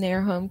kids in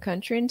their home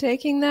country and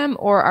taking them,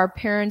 or are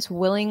parents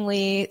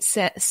willingly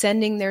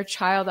sending their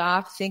child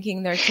off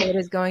thinking their kid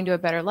is going to a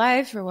better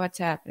life, or what's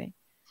happening?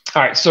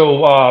 All right,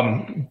 so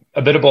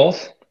a bit of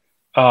both.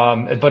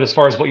 But as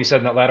far as what you said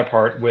in that latter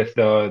part with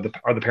are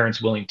the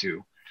parents willing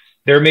to,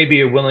 there may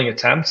be a willing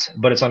attempt,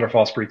 but it's under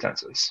false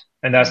pretenses.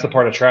 And that's the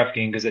part of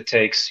trafficking, because it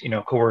takes,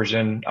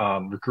 coercion,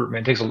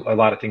 recruitment, it takes a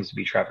lot of things to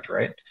be trafficked,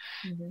 right?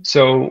 Mm-hmm.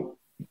 So,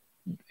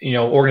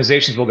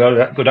 organizations will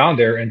go down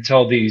there and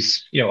tell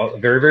these, a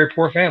very, very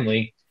poor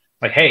family,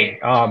 like, hey,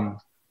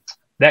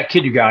 that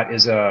kid you got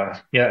is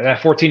that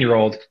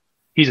 14-year-old,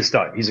 he's a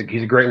stud. He's a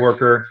great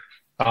worker.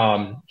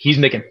 He's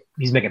making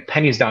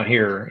pennies down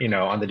here,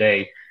 on the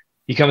day.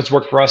 He comes to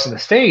work for us in the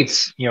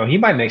States, he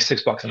might make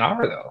 $6 an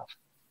hour though.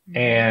 Mm-hmm.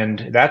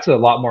 And that's a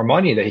lot more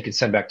money that he could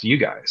send back to you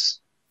guys.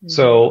 Mm-hmm.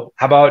 So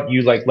how about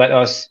you let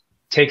us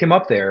take him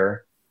up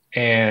there,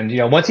 and,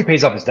 once he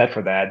pays off his debt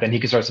for that, then he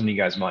can start sending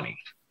you guys money.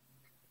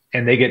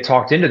 And they get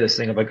talked into this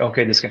thing of like,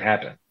 okay, this can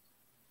happen.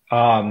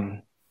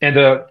 And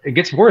it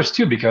gets worse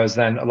too, because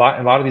then a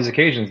lot of these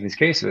occasions, in these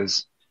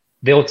cases,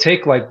 they'll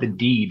take the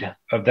deed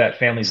of that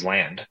family's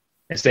land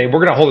and say, we're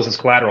going to hold this as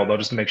collateral though,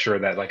 just to make sure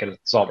that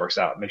this all works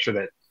out. Make sure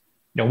that,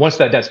 once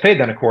that debt's paid,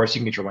 then of course you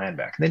can get your land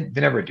back. They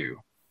never do.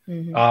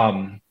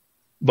 Mm-hmm.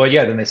 But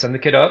yeah, then they send the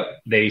kid up.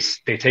 They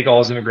take all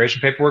his immigration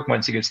paperwork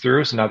once he gets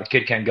through. So now the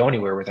kid can't go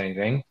anywhere with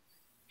anything,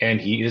 and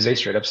he is a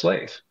straight up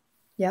slave.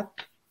 Yep.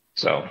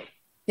 So.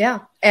 Yeah.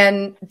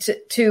 And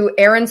to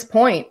Aaron's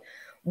point,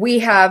 we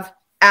have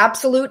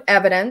absolute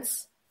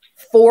evidence.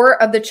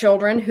 4 of the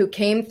children who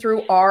came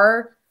through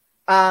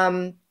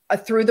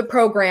through the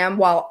program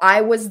while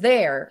I was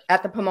there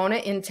at the Pomona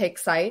intake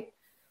site,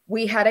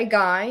 we had a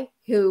guy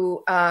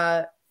who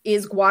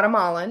is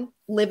Guatemalan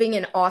living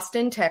in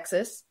Austin,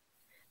 Texas.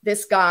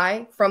 This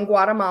guy from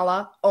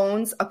Guatemala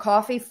owns a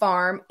coffee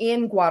farm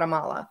in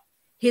Guatemala.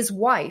 His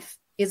wife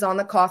is on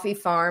the coffee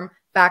farm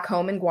back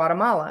home in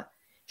Guatemala.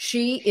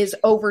 She is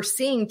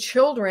overseeing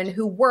children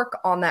who work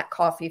on that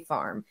coffee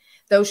farm.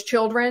 Those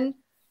children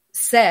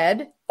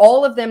said,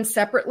 all of them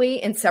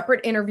separately in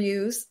separate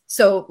interviews.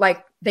 So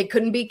they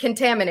couldn't be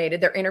contaminated.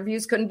 Their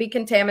interviews couldn't be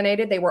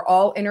contaminated. They were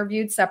all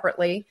interviewed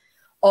separately.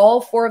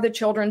 All 4 of the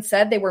children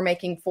said they were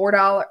making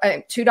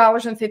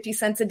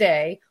 $2.50 a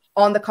day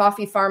on the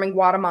coffee farm in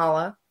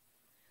Guatemala,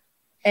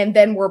 and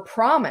then were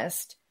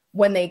promised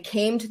when they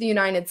came to the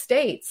United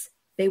States,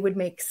 they would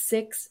make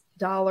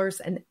 $6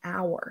 an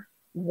hour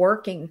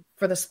working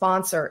for the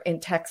sponsor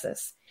in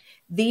Texas.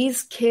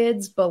 These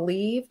kids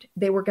believed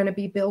they were going to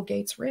be Bill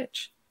Gates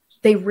rich.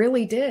 They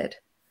really did.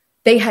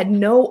 They had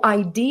no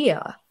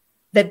idea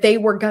that they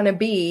were going to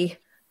be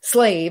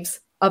slaves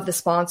of the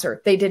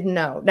sponsor. They didn't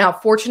know. Now,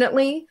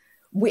 fortunately,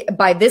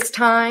 by this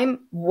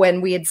time,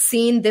 when we had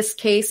seen this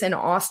case in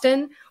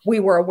Austin, we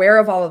were aware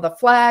of all of the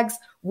flags.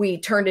 We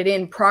turned it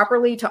in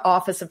properly to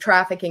Office of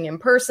Trafficking in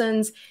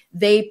Persons.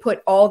 They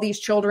put all these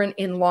children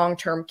in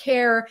long-term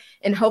care,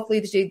 and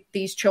hopefully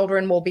these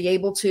children will be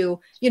able to,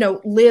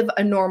 live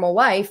a normal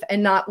life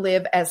and not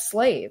live as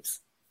slaves.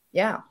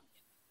 Yeah.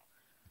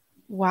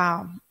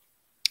 Wow.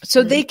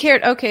 So they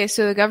cared. Okay.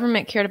 So the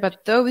government cared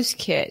about those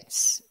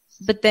kids,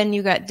 but then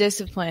you got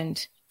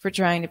disciplined for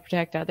trying to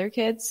protect other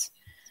kids.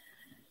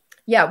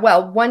 Yeah,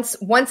 well, once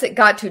it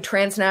got to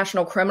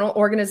transnational criminal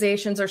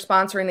organizations are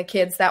sponsoring the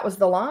kids, that was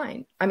the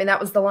line. I mean,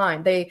 that was the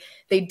line. They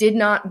did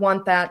not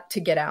want that to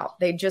get out.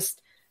 They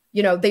just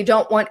They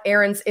don't want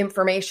Aaron's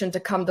information to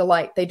come to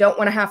light. They don't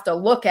want to have to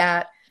look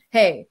at,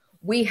 hey,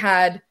 we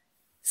had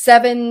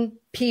 7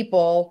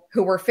 people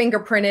who were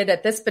fingerprinted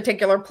at this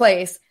particular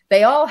place.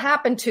 They all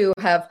happen to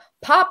have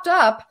popped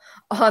up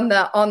on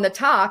the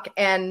talk,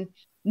 and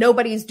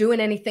nobody's doing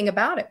anything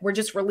about it. We're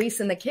just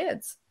releasing the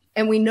kids,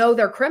 and we know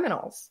they're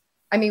criminals.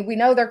 We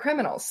know they're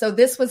criminals. So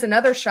this was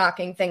another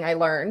shocking thing I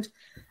learned.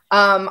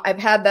 I've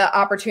had the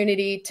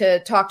opportunity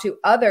to talk to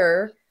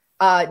other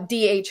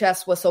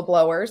DHS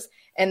whistleblowers,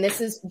 and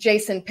this is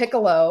Jason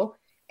Piccolo,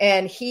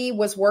 and he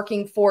was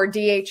working for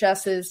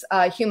DHS's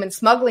human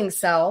smuggling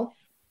cell,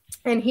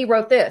 and he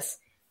wrote this.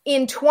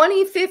 In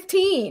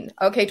 2015,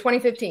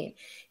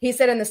 he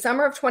said, in the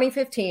summer of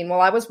 2015,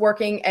 while I was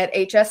working at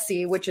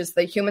HSC, which is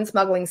the human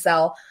smuggling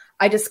cell,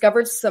 I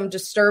discovered some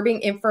disturbing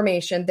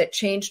information that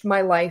changed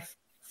my life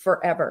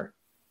forever.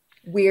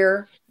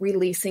 We're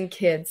releasing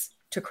kids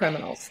to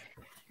criminals.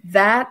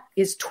 That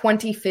is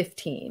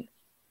 2015.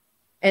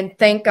 And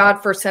thank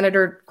God for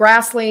Senator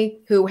Grassley,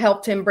 who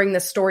helped him bring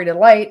this story to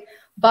light.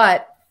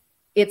 But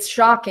it's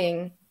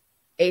shocking.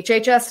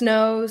 HHS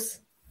knows,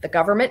 the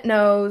government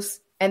knows,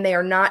 and they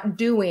are not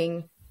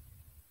doing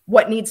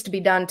what needs to be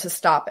done to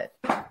stop it.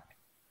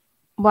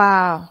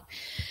 Wow.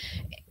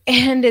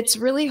 And it's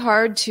really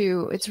hard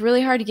to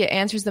get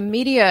answers. The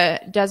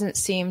media doesn't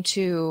seem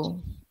to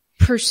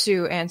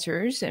pursue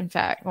answers. In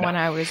fact, when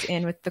I was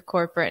in with the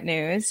corporate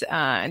news,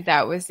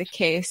 that was the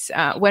case.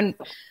 When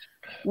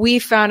we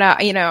found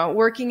out,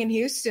 working in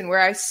Houston, where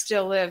I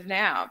still live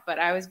now, but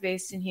I was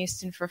based in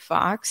Houston for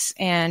Fox,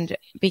 and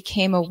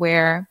became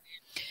aware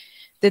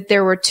that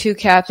there were 2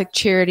 Catholic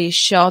Charities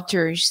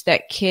shelters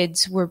that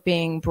kids were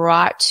being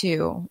brought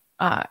to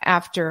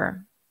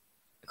after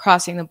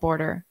crossing the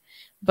border,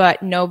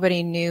 but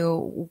nobody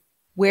knew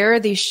where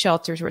these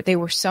shelters were. They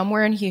were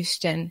somewhere in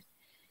Houston.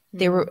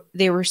 They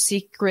were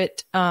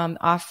secret.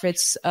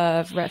 Office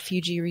of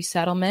Refugee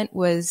Resettlement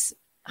was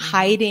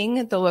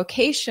hiding the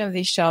location of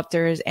these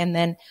shelters, and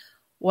then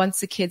once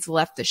the kids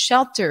left the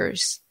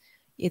shelters,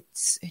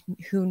 it's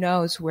who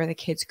knows where the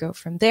kids go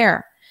from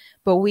there.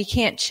 But we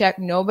can't check.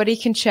 Nobody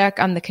can check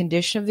on the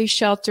condition of these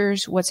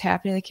shelters, what's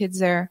happening to the kids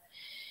there.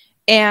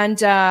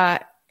 And, and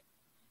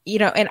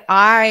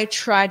I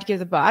tried to get to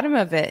the bottom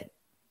of it,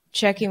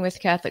 checking with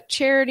Catholic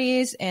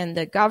Charities and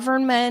the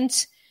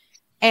government,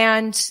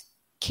 and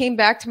came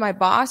back to my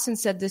boss and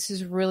said, this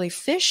is really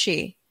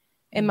fishy.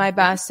 And my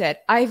boss said,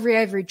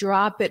 Ivory,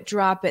 drop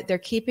it. They're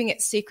keeping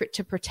it secret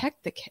to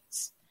protect the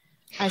kids.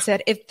 I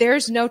said, if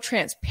there's no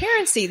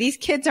transparency, these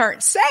kids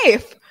aren't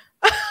safe.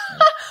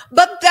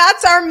 But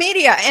that's our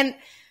media, and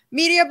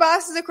media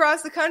bosses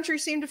across the country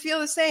seem to feel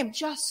the same.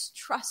 Just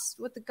trust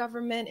what the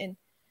government and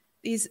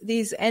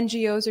these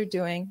NGOs are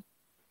doing.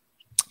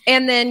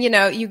 And then,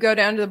 you go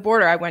down to the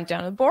border. I went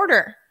down to the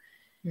border.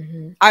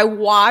 Mm-hmm. I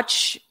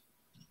watch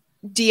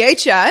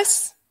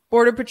DHS,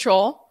 Border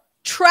Patrol,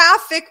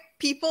 traffic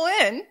people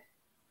in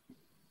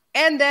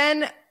and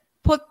then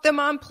put them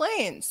on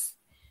planes.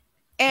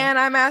 And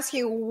I'm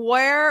asking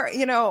where,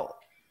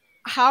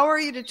 how are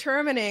you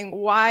determining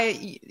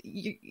why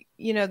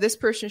this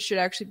person should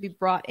actually be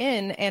brought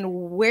in,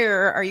 and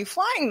where are you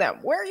flying them?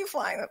 Where are you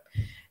flying them?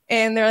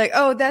 And they're like,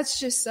 oh,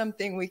 that's just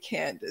something we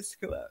can't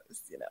disclose.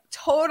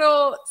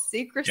 Total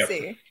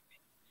secrecy.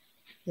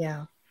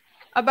 Yeah.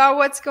 About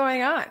what's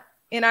going on.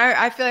 And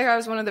I feel like I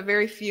was one of the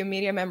very few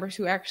media members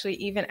who actually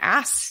even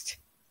asked,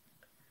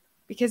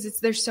 because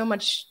there's so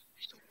much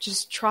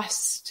just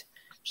trust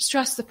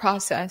the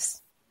process.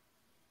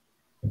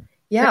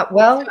 Yeah,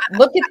 well,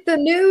 look at the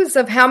news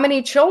of how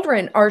many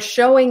children are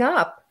showing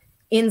up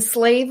in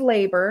slave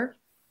labor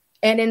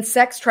and in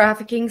sex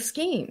trafficking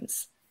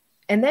schemes.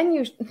 And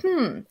then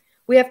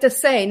we have to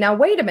say, now,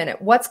 wait a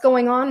minute, what's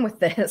going on with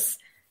this?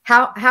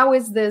 How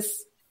is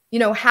this,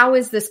 how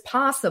is this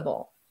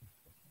possible?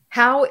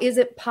 How is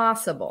it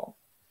possible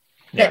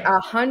that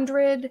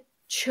 100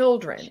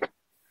 children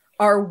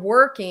are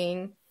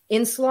working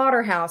in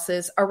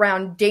slaughterhouses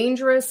around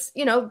dangerous,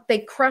 they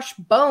crush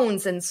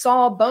bones and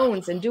saw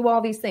bones and do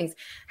all these things?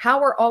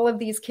 How are all of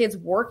these kids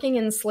working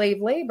in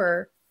slave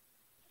labor?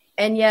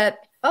 And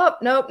yet, oh,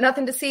 nope,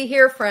 nothing to see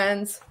here,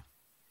 friends.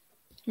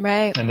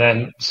 Right. And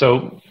then,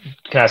 so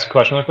can I ask a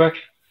question real quick?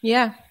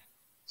 Yeah.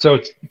 So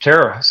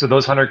Tara, so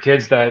those 100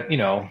 kids that,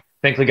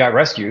 thankfully got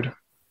rescued,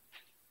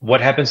 what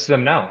happens to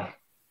them now?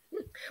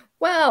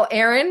 Well,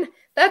 Aaron,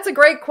 that's a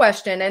great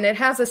question. And it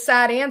has a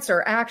sad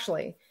answer,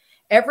 actually.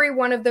 Every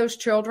one of those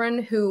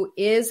children who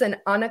is an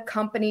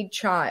unaccompanied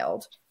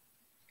child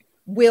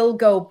will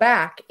go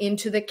back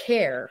into the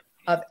care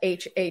of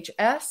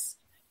HHS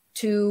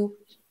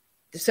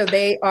so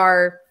they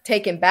are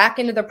taken back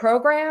into the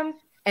program,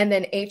 and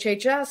then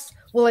HHS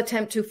will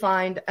attempt to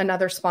find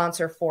another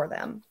sponsor for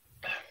them.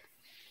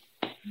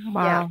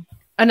 Wow. Yeah.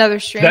 Another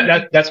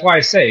strain. That's why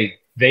I say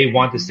they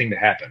want this thing to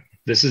happen.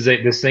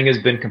 This thing has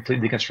been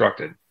completely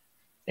constructed.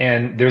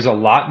 And there's a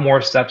lot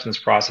more steps in this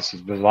process.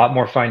 There's a lot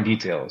more fine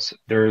details.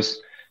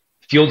 There's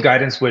field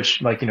guidance,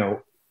 which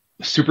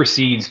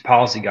supersedes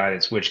policy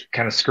guidance, which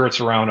kind of skirts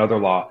around other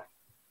law.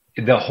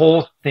 the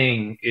whole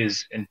thing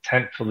is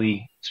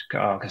intentfully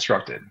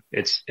constructed.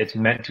 It's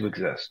meant to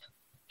exist.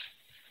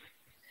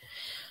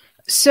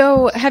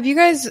 So have you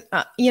guys,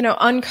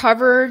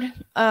 uncovered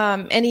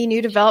any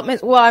new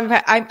developments?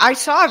 Well, I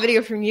saw a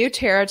video from you,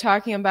 Tara,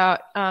 talking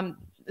about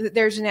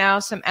there's now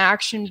some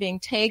action being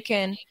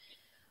taken,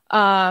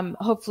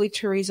 hopefully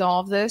to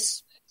resolve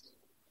this.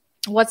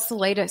 What's the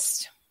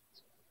latest?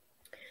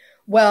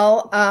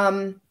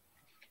 Well,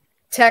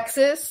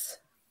 Texas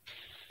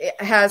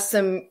has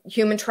some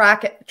human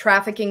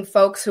trafficking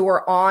folks who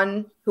are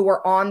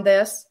on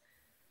this.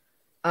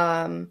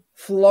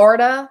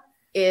 Florida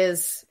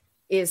is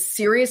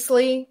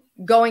seriously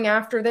going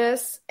after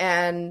this,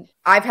 and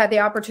I've had the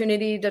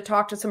opportunity to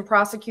talk to some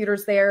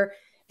prosecutors there.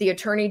 The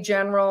Attorney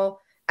General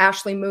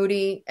Ashley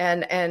Moody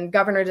and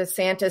Governor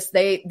DeSantis,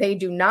 they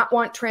do not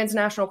want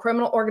transnational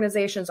criminal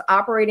organizations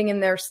operating in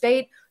their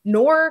state,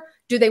 nor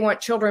do they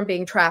want children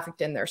being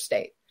trafficked in their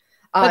state.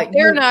 But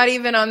they're not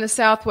even on the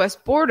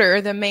southwest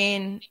border, the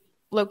main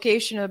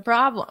location of the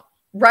problem.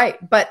 Right.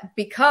 But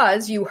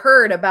because you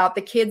heard about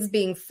the kids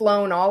being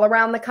flown all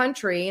around the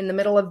country in the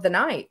middle of the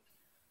night,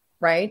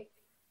 right?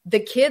 The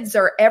kids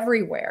are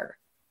everywhere.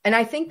 And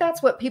I think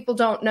that's what people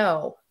don't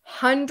know.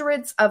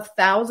 Hundreds of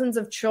thousands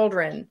of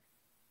children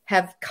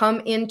have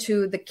come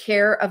into the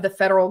care of the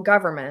federal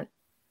government,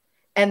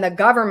 and the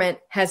government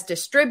has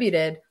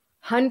distributed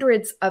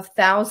hundreds of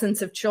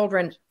thousands of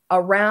children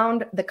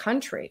around the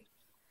country.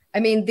 I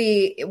mean,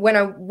 when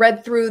I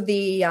read through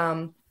the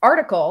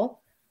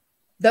article,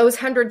 those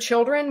 100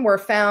 children were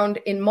found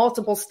in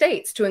multiple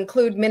states, to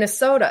include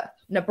Minnesota,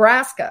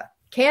 Nebraska,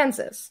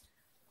 Kansas.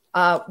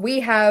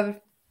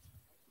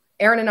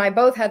 Aaron and I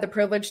both had the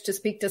privilege to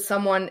speak to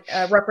someone,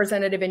 a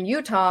representative in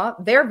Utah.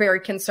 They're very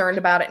concerned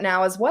about it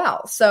now as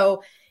well.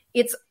 So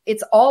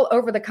it's all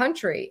over the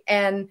country.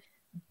 And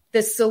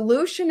the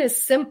solution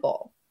is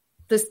simple.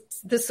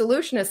 The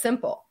solution is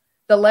simple.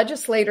 The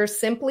legislators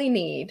simply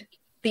need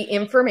the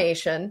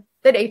information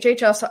that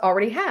HHS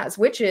already has,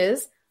 which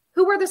is,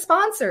 who are the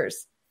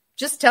sponsors?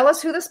 Just tell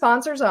us who the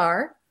sponsors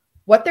are,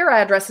 what their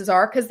addresses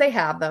are, because they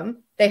have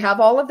them. They have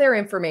all of their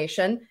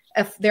information,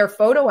 their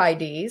photo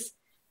IDs,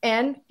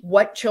 and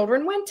what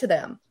children went to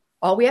them.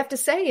 All we have to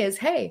say is,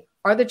 hey,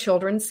 are the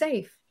children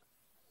safe?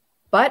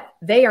 But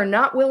they're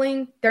not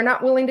willing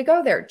to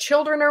go there.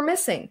 Children are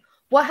missing.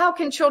 Well, how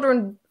can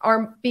children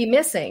be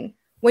missing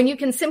when you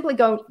can simply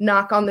go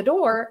knock on the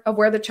door of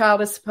where the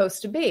child is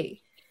supposed to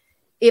be?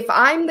 If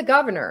I'm the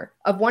governor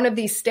of one of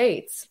these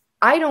states,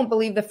 I don't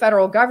believe the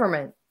federal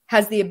government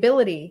has the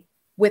ability,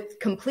 with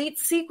complete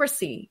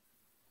secrecy,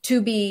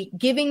 to be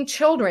giving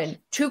children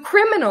to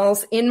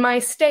criminals in my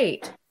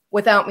state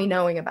without me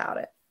knowing about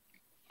it.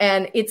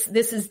 And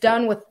this is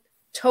done with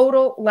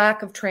total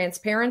lack of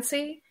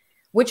transparency,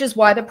 which is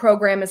why the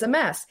program is a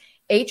mess.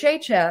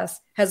 HHS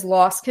has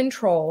lost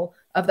control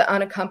of the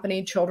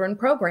unaccompanied children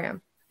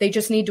program. They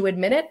just need to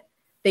admit it.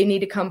 They need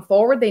to come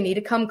forward. They need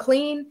to come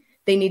clean.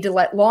 They need to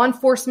let law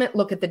enforcement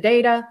look at the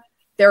data.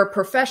 There are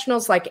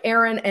professionals like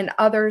Aaron and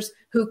others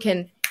who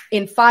can,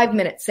 in 5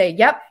 minutes, say,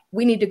 yep,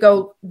 we need to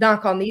go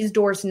knock on these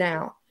doors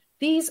now.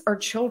 These are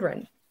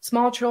children,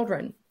 small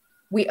children.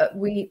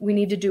 We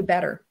need to do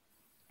better.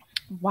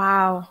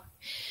 Wow.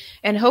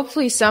 And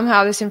hopefully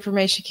somehow this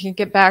information can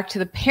get back to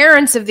the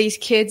parents of these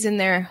kids in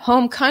their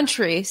home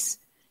countries,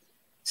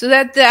 so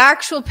that the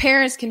actual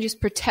parents can just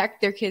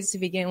protect their kids to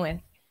begin with.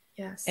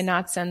 Yes. And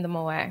not send them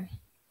away.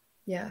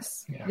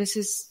 Yes. Yeah. This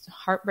is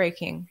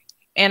heartbreaking.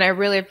 And I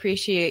really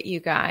appreciate you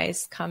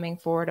guys coming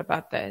forward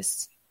about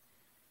this.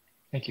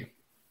 Thank you.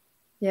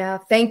 Yeah.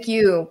 Thank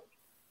you.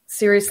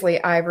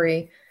 Seriously,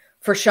 Ivory,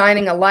 for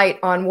shining a light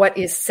on what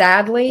is,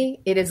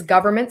 sadly, it is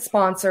government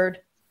sponsored,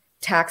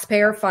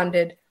 taxpayer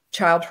funded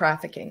child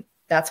trafficking.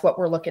 That's what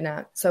we're looking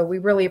at. So we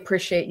really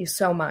appreciate you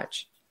so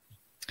much.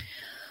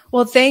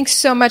 Well, thanks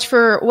so much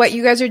for what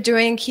you guys are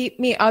doing. Keep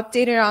me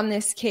updated on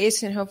this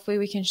case, and hopefully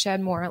we can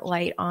shed more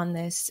light on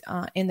this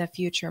in the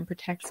future and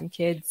protect some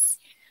kids.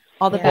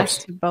 All the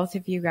best to both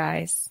of you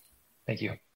guys. Thank you.